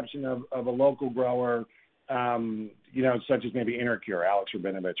possible exception of a local grower, such as maybe Intercure, Alex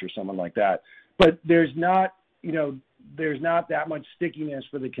Rabinovich or someone like that. But there's not that much stickiness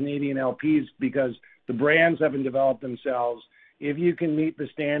for the Canadian LPs because the brands haven't developed themselves. If you can meet the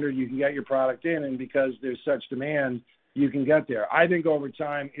standard, you can get your product in, and because there's such demand, you can get there. I think over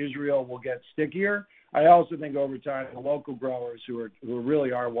time, Israel will get stickier. I also think over time, the local growers who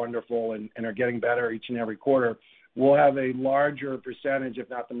really are wonderful and are getting better each and every quarter will have a larger percentage, if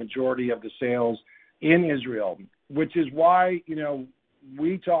not the majority of the sales in Israel, which is why,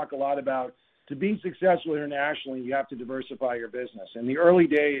 we talk a lot about to be successful internationally, you have to diversify your business. In the early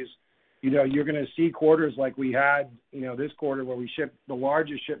days, you're going to see quarters like we had, this quarter where we shipped the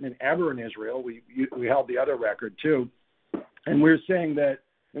largest shipment ever in Israel. We held the other record too. And we're saying that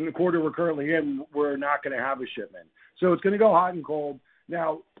in the quarter we're currently in, we're not going to have a shipment. So it's going to go hot and cold.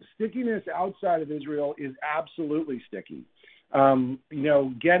 Now, stickiness outside of Israel is absolutely sticky.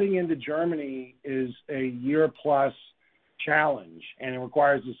 Getting into Germany is a year-plus challenge, and it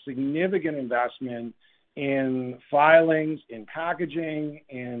requires a significant investment in filings, in packaging,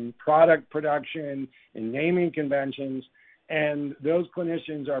 in product production, in naming conventions, and those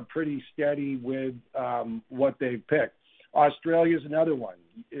clinicians are pretty steady with what they've picked. Australia is another one.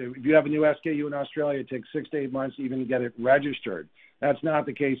 If you have a new SKU in Australia, it takes 6 to 8 months to even get it registered. That's not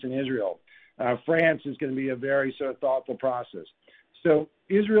the case in Israel. France is going to be a very sort of thoughtful process. So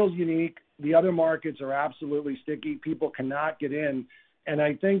Israel's unique. The other markets are absolutely sticky. People cannot get in. And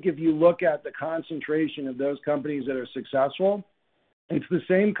I think if you look at the concentration of those companies that are successful, it's the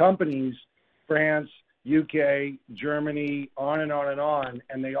same companies, France, UK, Germany, on and on and on,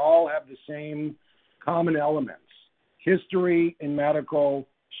 and they all have the same common elements. History in medical,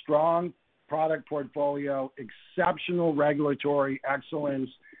 strong product portfolio, exceptional regulatory excellence,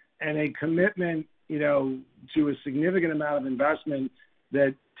 and a commitment, to a significant amount of investment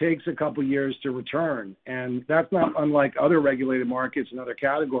that takes a couple years to return. And that's not unlike other regulated markets and other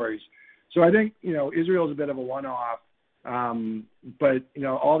categories. So I think, Israel is a bit of a one-off, but,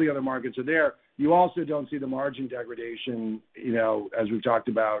 all the other markets are there. You also don't see the margin degradation, as we've talked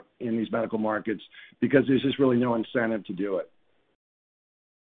about in these medical markets, because there's just really no incentive to do it.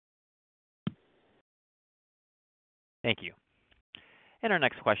 Thank you. And our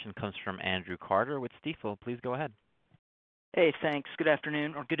next question comes from Andrew Carter with Stifel. Please go ahead. Hey, thanks. Good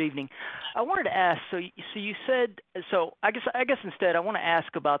afternoon or good evening. I wanted to ask, so you said, I guess instead I want to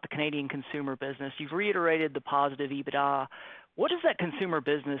ask about the Canadian consumer business. You've reiterated the positive EBITDA. What does that consumer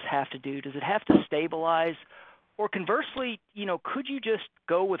business have to do? Does it have to stabilize? Or conversely, could you just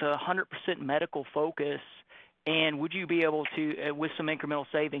go with 100% medical focus, and would you be able to, with some incremental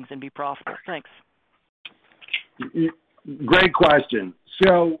savings, and be profitable? Thanks. Great question.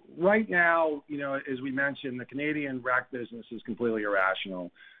 So right now, as we mentioned, the Canadian rec business is completely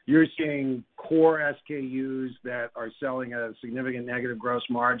irrational. You're seeing core SKUs that are selling at a significant negative gross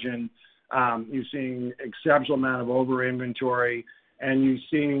margin. You're seeing exceptional amount of over inventory, and you're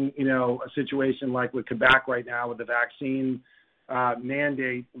seeing, a situation like with Quebec right now with the vaccine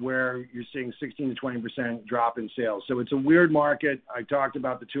mandate where you're seeing 16 to 20% drop in sales. So it's a weird market. I talked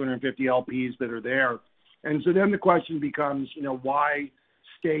about the 250 LPs that are there. And so then the question becomes, why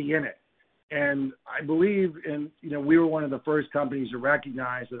stay in it? And I believe we were one of the first companies to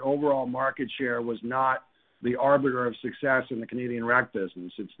recognize that overall market share was not the arbiter of success in the Canadian rec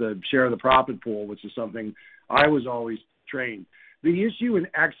business. It's the share of the profit pool, which is something I was always trained. The issue in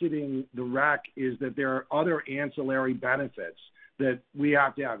exiting the rec is that there are other ancillary benefits that we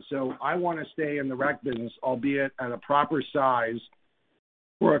have to have. So I want to stay in the rec business, albeit at a proper size,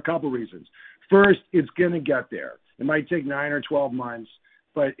 for a couple reasons. First, it's going to get there. It might take 9 or 12 months,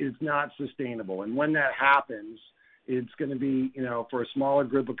 but it's not sustainable. And when that happens, it's going to be, for a smaller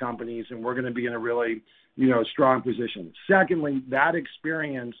group of companies, and we're going to be in a really, strong position. Secondly, that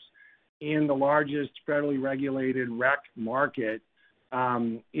experience in the largest federally regulated rec market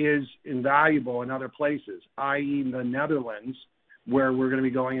is invaluable in other places, i.e. the Netherlands, where we're going to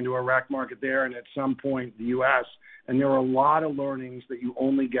be going into a rec market there, and at some point the U.S., and there are a lot of learnings that you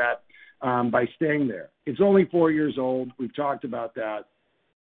only get by staying there. It's only 4 years old. We've talked about that.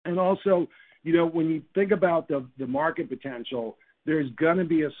 And also, when you think about the market potential, there's going to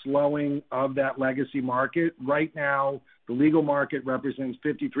be a slowing of that legacy market. Right now, the legal market represents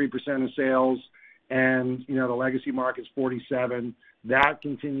 53% of sales, and, the legacy market's 47%. That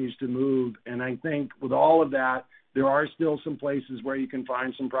continues to move. And I think with all of that, there are still some places where you can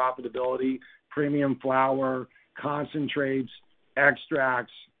find some profitability, premium flower, concentrates,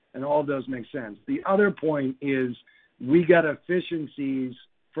 extracts, and all of those make sense. The other point is we get efficiencies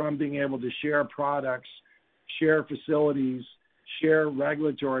from being able to share products, share facilities, share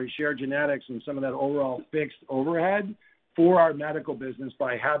regulatory, share genetics, and some of that overall fixed overhead for our medical business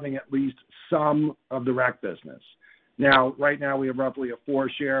by having at least some of the rec business. Now, right now we have roughly a 4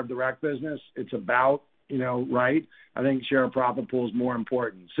 share of the rec business. It's about, right. I think share of profit pool is more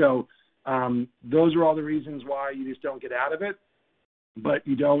important. So those are all the reasons why you just don't get out of it, but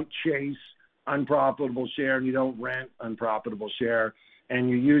you don't chase unprofitable share and you don't rent unprofitable share, and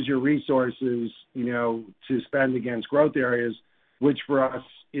you use your resources, to spend against growth areas, which for us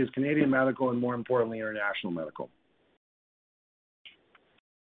is Canadian medical and more importantly, international medical.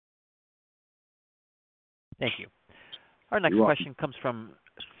 Thank you. Our next question comes from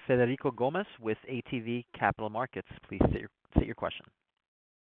Federico Gomez with ATB Capital Markets. Please state your question.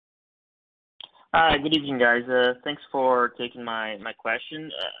 Hi, good evening, guys. Thanks for taking my question.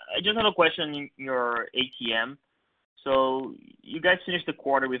 I just have a question in your ATM. So you guys finished the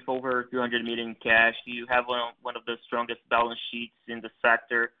quarter with over $200 million in cash. You have one of the strongest balance sheets in the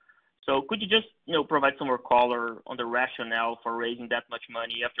sector. So could you just, provide some more color on the rationale for raising that much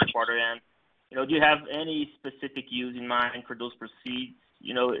money after quarter end? Do you have any specific use in mind for those proceeds?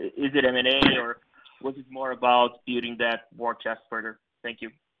 Is it M&A or was it more about building that war chest further? Thank you.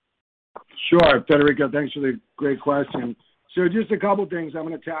 Sure, Federico. Thanks for the great question. So just a couple things. I'm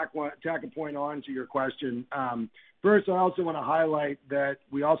going to tack a point on to your question. First, I also want to highlight that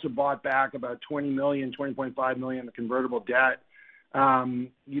we also bought back about $20.5 million of convertible debt.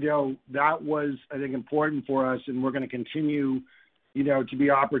 That was, I think, important for us, and we're going to continue, to be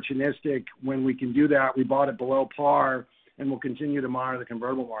opportunistic when we can do that. We bought it below par, and we'll continue to monitor the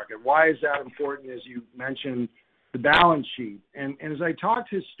convertible market. Why is that important? As you mentioned, the balance sheet. And as I talked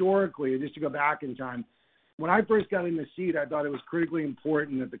historically, just to go back in time, when I first got in the seat, I thought it was critically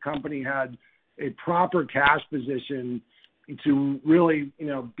important that the company had a proper cash position to really,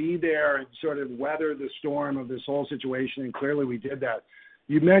 be there and sort of weather the storm of this whole situation, and clearly we did that.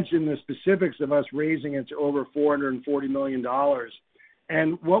 You mentioned the specifics of us raising it to over $440 million.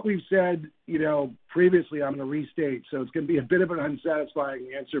 And what we've said, previously, I'm going to restate, so it's going to be a bit of an unsatisfying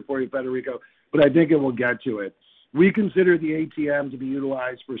answer for you, Federico, but I think it will get to it. We consider the ATM to be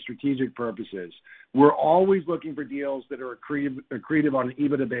utilized for strategic purposes. We're always looking for deals that are accretive on an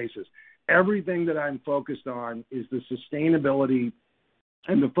EBITDA basis. Everything that I'm focused on is the sustainability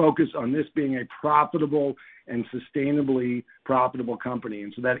and the focus on this being a profitable and sustainably profitable company.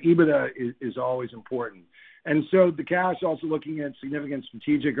 And so that EBITDA is always important. And so the cash also looking at significant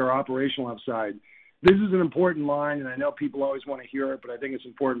strategic or operational upside. This is an important line, and I know people always want to hear it, but I think it's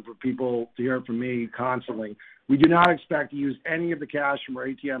important for people to hear it from me constantly. We do not expect to use any of the cash from our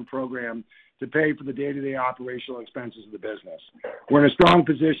ATM program to pay for the day-to-day operational expenses of the business. We're in a strong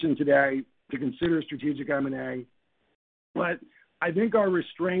position today to consider strategic M&A, but I think our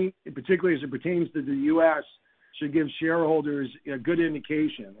restraint, particularly as it pertains to the U.S., should give shareholders a good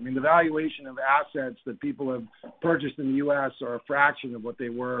indication. I mean, the valuation of assets that people have purchased in the U.S. are a fraction of what they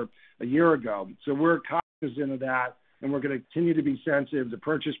were a year ago. So we're cognizant of that, and we're going to continue to be sensitive to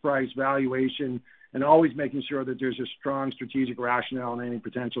purchase price, valuation, and always making sure that there's a strong strategic rationale in any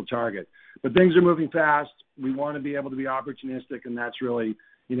potential target. But things are moving fast. We want to be able to be opportunistic, and that's really,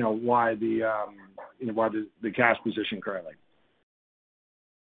 why the cash position currently.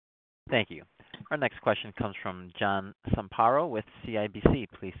 Thank you. Our next question comes from John Zamparo with CIBC.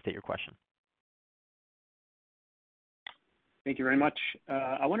 Please state your question. Thank you very much.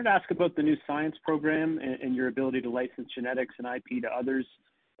 I wanted to ask about the new science program and your ability to license genetics and IP to others.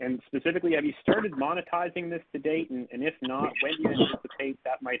 And specifically, have you started monetizing this to date? And if not, when do you anticipate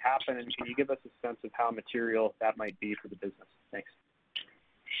that might happen? And can you give us a sense of how material that might be for the business? Thanks.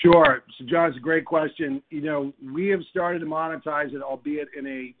 Sure. So, John, it's a great question. We have started to monetize it, albeit in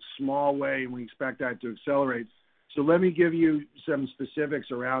a small way, and we expect that to accelerate. So let me give you some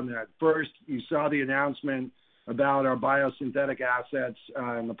specifics around that. First, you saw the announcement about our biosynthetic assets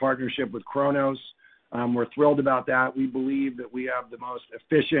and the partnership with Cronos. We're thrilled about that. We believe that we have the most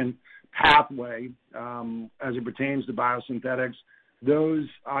efficient pathway as it pertains to biosynthetics. Those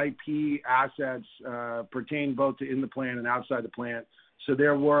IP assets pertain both to in the plant and outside the plant. So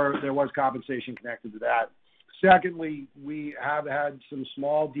there was compensation connected to that. Secondly, we have had some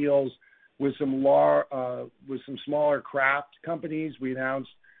small deals with some smaller craft companies. We announced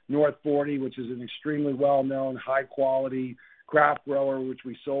North 40, which is an extremely well-known, high-quality craft grower, which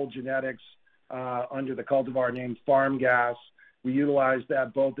we sold genetics under the cultivar name Farm Gas. We utilized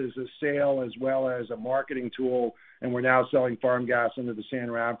that both as a sale as well as a marketing tool, and we're now selling Farm Gas under the San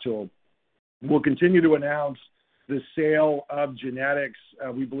Raf tool. We'll continue to announce the sale of genetics.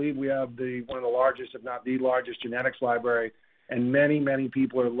 We believe we have one of the largest, if not the largest, genetics library, and many, many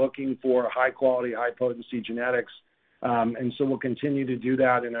people are looking for high-quality, high-potency genetics. And so we'll continue to do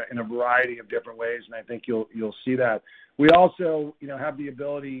that in a variety of different ways, and I think you'll see that. We also, have the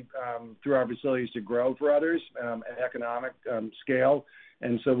ability through our facilities to grow for others at economic scale,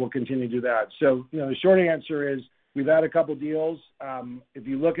 and so we'll continue to do that. So, the short answer is we've had a couple deals. If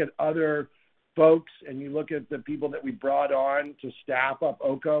you look at other folks and you look at the people that we brought on to staff up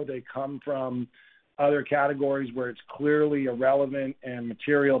OCO, they come from other categories where it's clearly a relevant and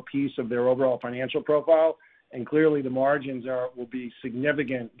material piece of their overall financial profile. And clearly the margins will be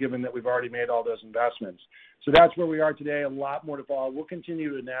significant given that we've already made all those investments. So that's where we are today. A lot more to follow. We'll continue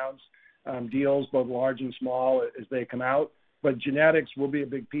to announce deals, both large and small, as they come out. But genetics will be a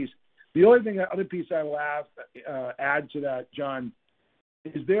big piece. The other piece I will add to that, John,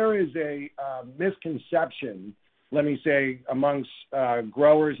 is there is a misconception, let me say, amongst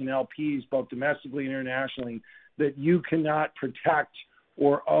growers and LPs, both domestically and internationally, that you cannot protect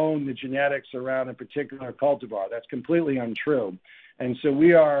or own the genetics around a particular cultivar. That's completely untrue. And so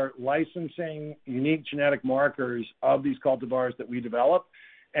we are licensing unique genetic markers of these cultivars that we develop,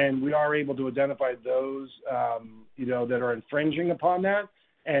 and we are able to identify those, that are infringing upon that.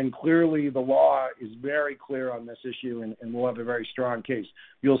 And clearly the law is very clear on this issue, and we'll have a very strong case.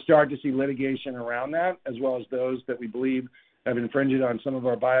 You'll start to see litigation around that, as well as those that we believe have infringed on some of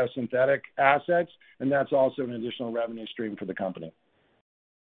our biosynthetic assets, and that's also an additional revenue stream for the company.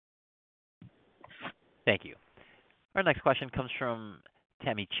 Thank you. Our next question comes from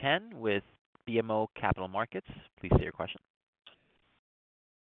Tamy Chen with BMO Capital Markets. Please state your question.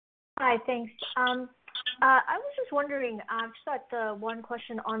 Hi, thanks. I was just wondering, I've just got one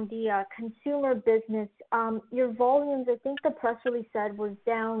question on the consumer business. Your volumes, I think the press release said, was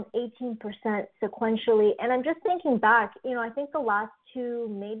down 18% sequentially. And I'm just thinking back, I think the last 2,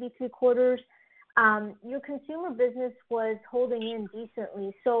 maybe 3 quarters, your consumer business was holding in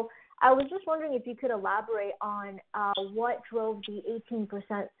decently. So I was just wondering if you could elaborate on what drove the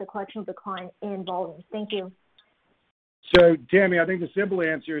 18% sequential decline in volumes. Thank you. So, Tammy, I think the simple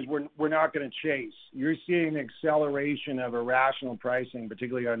answer is we're not going to chase. You're seeing an acceleration of irrational pricing,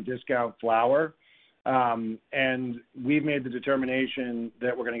 particularly on discount flower. And we've made the determination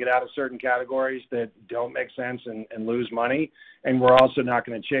that we're going to get out of certain categories that don't make sense and lose money, and we're also not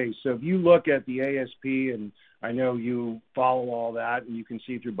going to chase. So if you look at the ASP, and I know you follow all that, and you can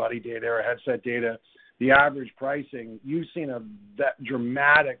see through Buddy data or Headset data, the average pricing, you've seen that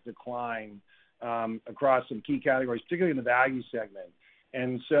dramatic decline across some key categories, particularly in the value segment.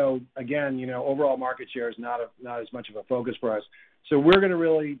 And so, again, overall market share is not as much of a focus for us. So we're going to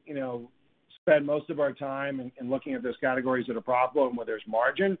really, spend most of our time in looking at those categories that are profitable and where there's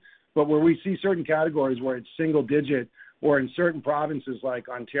margin. But where we see certain categories where it's single digit, or in certain provinces like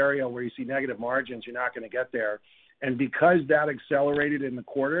Ontario where you see negative margins, you're not going to get there. And because that accelerated in the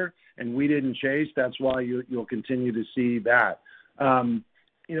quarter and we didn't chase, that's why you'll continue to see that.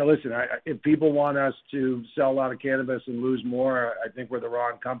 Listen, if people want us to sell a lot of cannabis and lose more, I think we're the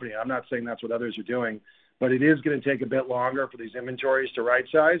wrong company. I'm not saying that's what others are doing, but it is going to take a bit longer for these inventories to right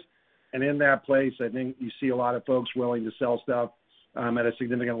size. And in that place, I think you see a lot of folks willing to sell stuff at a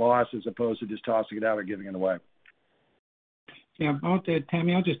significant loss as opposed to just tossing it out or giving it away. Yeah,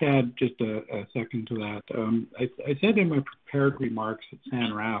 Tammy, I'll just add a second to that. I said in my prepared remarks at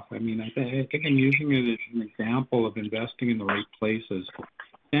San Raf, I think I'm using it as an example of investing in the right places.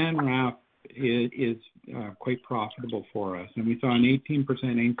 San Raf is quite profitable for us, and we saw an 18%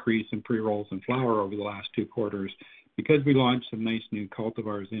 increase in pre-rolls and flower over the last 2 quarters because we launched some nice new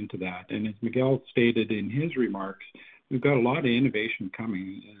cultivars into that. And as Miguel stated in his remarks, we've got a lot of innovation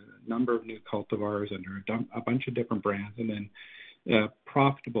coming, a number of new cultivars under a bunch of different brands, and then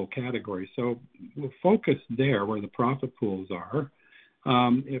profitable category. So we'll focus there where the profit pools are.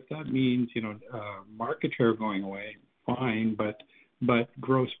 If that means, market share going away, fine, but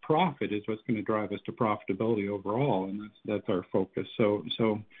gross profit is what's going to drive us to profitability overall, and that's our focus. So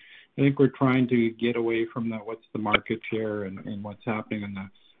I think we're trying to get away from what's the market share and what's happening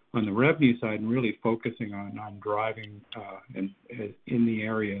on the revenue side, and really focusing on driving in the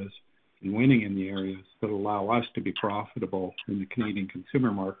areas and winning in the areas that allow us to be profitable in the Canadian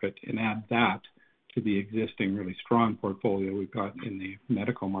consumer market, and add that to the existing really strong portfolio we've got in the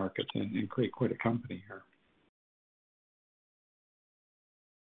medical markets, and create quite a company here.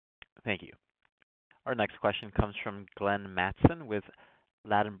 Thank you. Our next question comes from Glenn Mattson with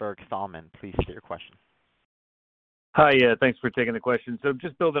Ladenburg Thalmann. Please state your question. Hi, thanks for taking the question. So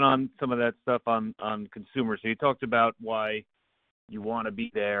just building on some of that stuff on consumer. So you talked about why you want to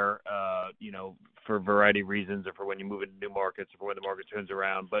be there, for a variety of reasons, or for when you move into new markets, or for when the market turns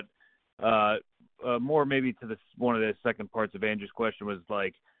around. But more maybe to one of the second parts of Andrew's question was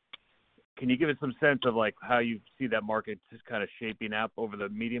like, can you give us some sense of like how you see that market just kind of shaping up over the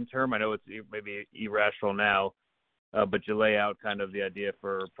medium term? I know it's maybe irrational now, but you lay out kind of the idea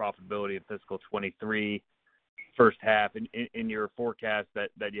for profitability in fiscal 23 first half in your forecast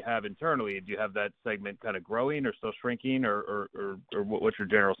that you have internally. Do you have that segment kind of growing or still shrinking, or what's your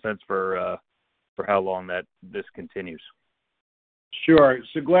general sense for how long that this continues? Sure.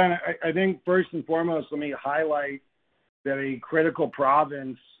 So Glenn, I think first and foremost, let me highlight that a critical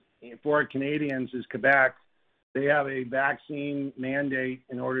province for Canadians is Quebec. They have a vaccine mandate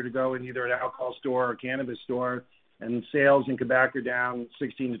in order to go in either an alcohol store or cannabis store, and sales in Quebec are down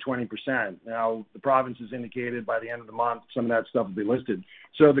 16 to 20%. Now, the province has indicated by the end of the month some of that stuff will be listed.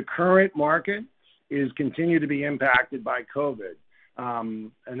 So the current market is continued to be impacted by COVID.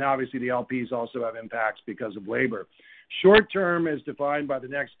 And obviously the LPs also have impacts because of labor. Short term is defined by the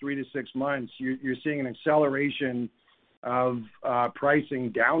next 3 to 6 months. You're seeing an acceleration of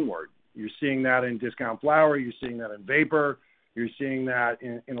pricing downward. You're seeing that in discount flower. You're seeing that in vapor. You're seeing that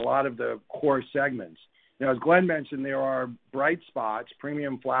in a lot of the core segments. Now, as Glenn mentioned, there are bright spots.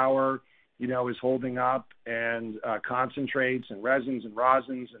 Premium flower, is holding up, and concentrates and resins and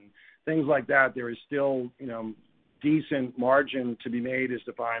rosins and things like that. There is still, decent margin to be made, as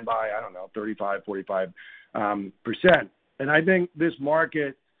defined by, 35, 45%. And I think this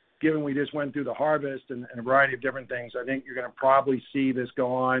market, given we just went through the harvest and a variety of different things, I think you're going to probably see this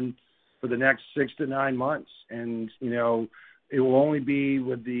go on for the next 6 to 9 months. And, it will only be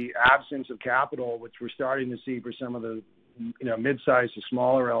with the absence of capital, which we're starting to see for some of the, mid-sized to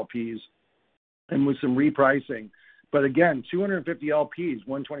smaller LPs, and with some repricing. But again, 250 LPs,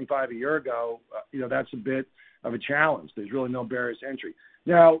 125 a year ago, that's a bit of a challenge. There's really no barriers to entry.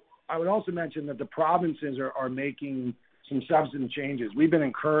 Now, I would also mention that the provinces are making some substantive changes. We've been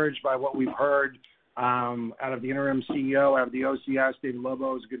encouraged by what we've heard out of the interim CEO, out of the OCS. David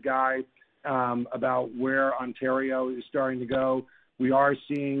Lobo is a good guy, about where Ontario is starting to go. We are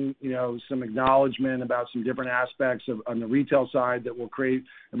seeing, some acknowledgement about some different aspects on the retail side that will create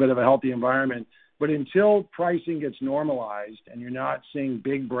a bit of a healthy environment. But until pricing gets normalized and you're not seeing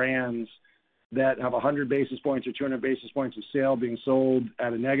big brands that have 100 basis points or 200 basis points of sale being sold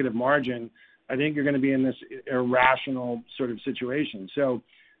at a negative margin, I think you're going to be in this irrational sort of situation. So,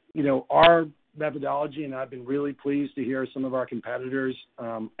 our methodology, and I've been really pleased to hear some of our competitors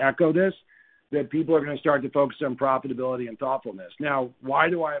echo this, that people are going to start to focus on profitability and thoughtfulness. Now, why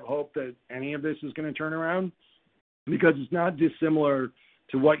do I have hope that any of this is going to turn around? Because it's not dissimilar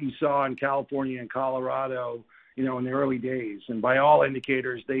to what you saw in California and Colorado, in the early days. And by all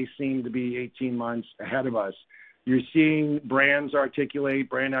indicators, they seem to be 18 months ahead of us. You're seeing brands articulate,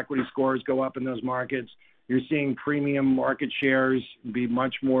 brand equity scores go up in those markets. You're seeing premium market shares be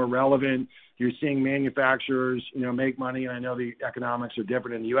much more relevant. You're seeing manufacturers, make money. And I know the economics are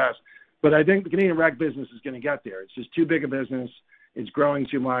different in the U.S., but I think the Canadian rec business is going to get there. It's just too big a business. It's growing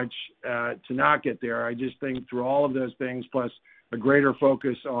too much to not get there. I just think through all of those things, plus a greater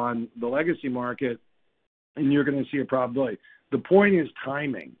focus on the legacy market, and you're going to see a probability. The point is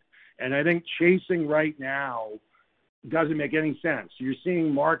timing. And I think chasing right now doesn't make any sense. You're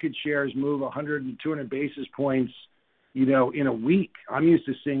seeing market shares move 100 and 200 basis points, in a week. I'm used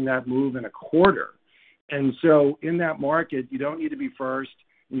to seeing that move in a quarter. And so in that market, you don't need to be first.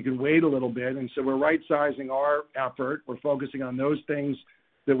 You can wait a little bit. And so we're right-sizing our effort. We're focusing on those things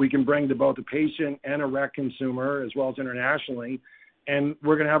that we can bring to both a patient and a rec consumer, as well as internationally. And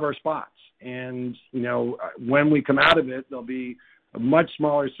we're going to have our spots. And, when we come out of it, there'll be a much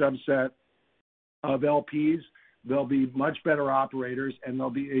smaller subset of LPs. There'll be much better operators, and there'll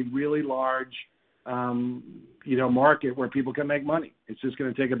be a really large market where people can make money. It's just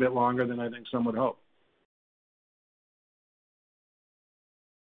going to take a bit longer than I think some would hope.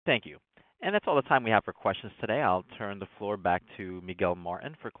 Thank you. And that's all the time we have for questions today. I'll turn the floor back to Miguel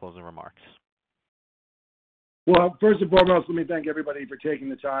Martin for closing remarks. Well, first and foremost, let me thank everybody for taking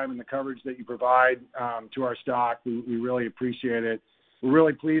the time and the coverage that you provide to our stock. We really appreciate it. We're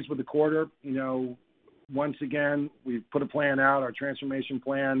really pleased with the quarter. Once again, we've put a plan out. Our transformation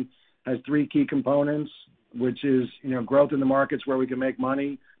plan has 3 key components, which is, growth in the markets where we can make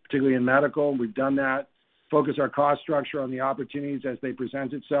money, particularly in medical. We've done that. Focus our cost structure on the opportunities as they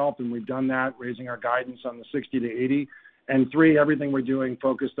present itself, and we've done that, raising our guidance on the 60 to 80. And 3, everything we're doing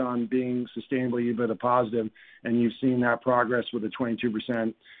focused on being sustainably EBITDA positive, and you've seen that progress with a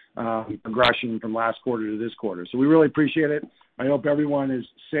 22% progression from last quarter to this quarter. So we really appreciate it. I hope everyone is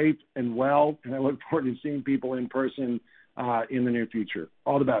safe and well, and I look forward to seeing people in person in the near future.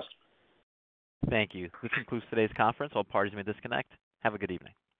 All the best. Thank you. This concludes today's conference. All parties may disconnect. Have a good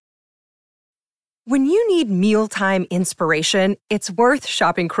evening. When you need mealtime inspiration, it's worth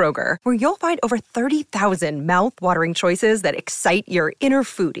shopping Kroger, where you'll find over 30,000 mouth-watering choices that excite your inner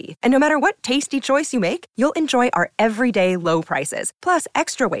foodie. And no matter what tasty choice you make, you'll enjoy our everyday low prices, plus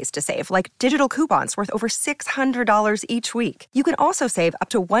extra ways to save, like digital coupons worth over $600 each week. You can also save up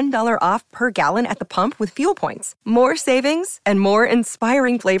to $1 off per gallon at the pump with fuel points. More savings and more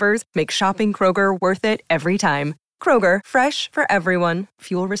inspiring flavors make shopping Kroger worth it every time. Kroger, fresh for everyone.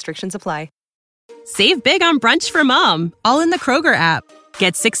 Fuel restrictions apply. Save big on brunch for mom, all in the Kroger app.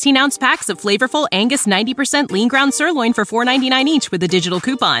 Get 16-ounce packs of flavorful Angus 90% lean ground sirloin for $4.99 each with a digital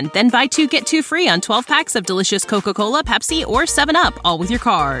coupon. Then buy 2, get 2 free on 12 packs of delicious Coca-Cola, Pepsi, or 7-Up, all with your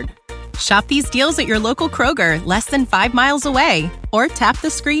card. Shop these deals at your local Kroger, less than 5 miles away. Or tap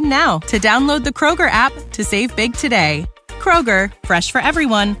the screen now to download the Kroger app to save big today. Kroger, fresh for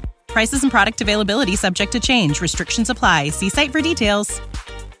everyone. Prices and product availability subject to change. Restrictions apply. See site for details.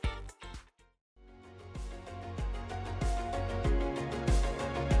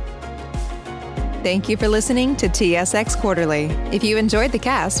 Thank you for listening to TSX Quarterly. If you enjoyed the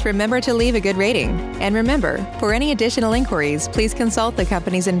cast, remember to leave a good rating. And remember, for any additional inquiries, please consult the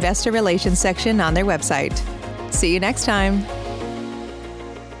company's investor relations section on their website. See you next time.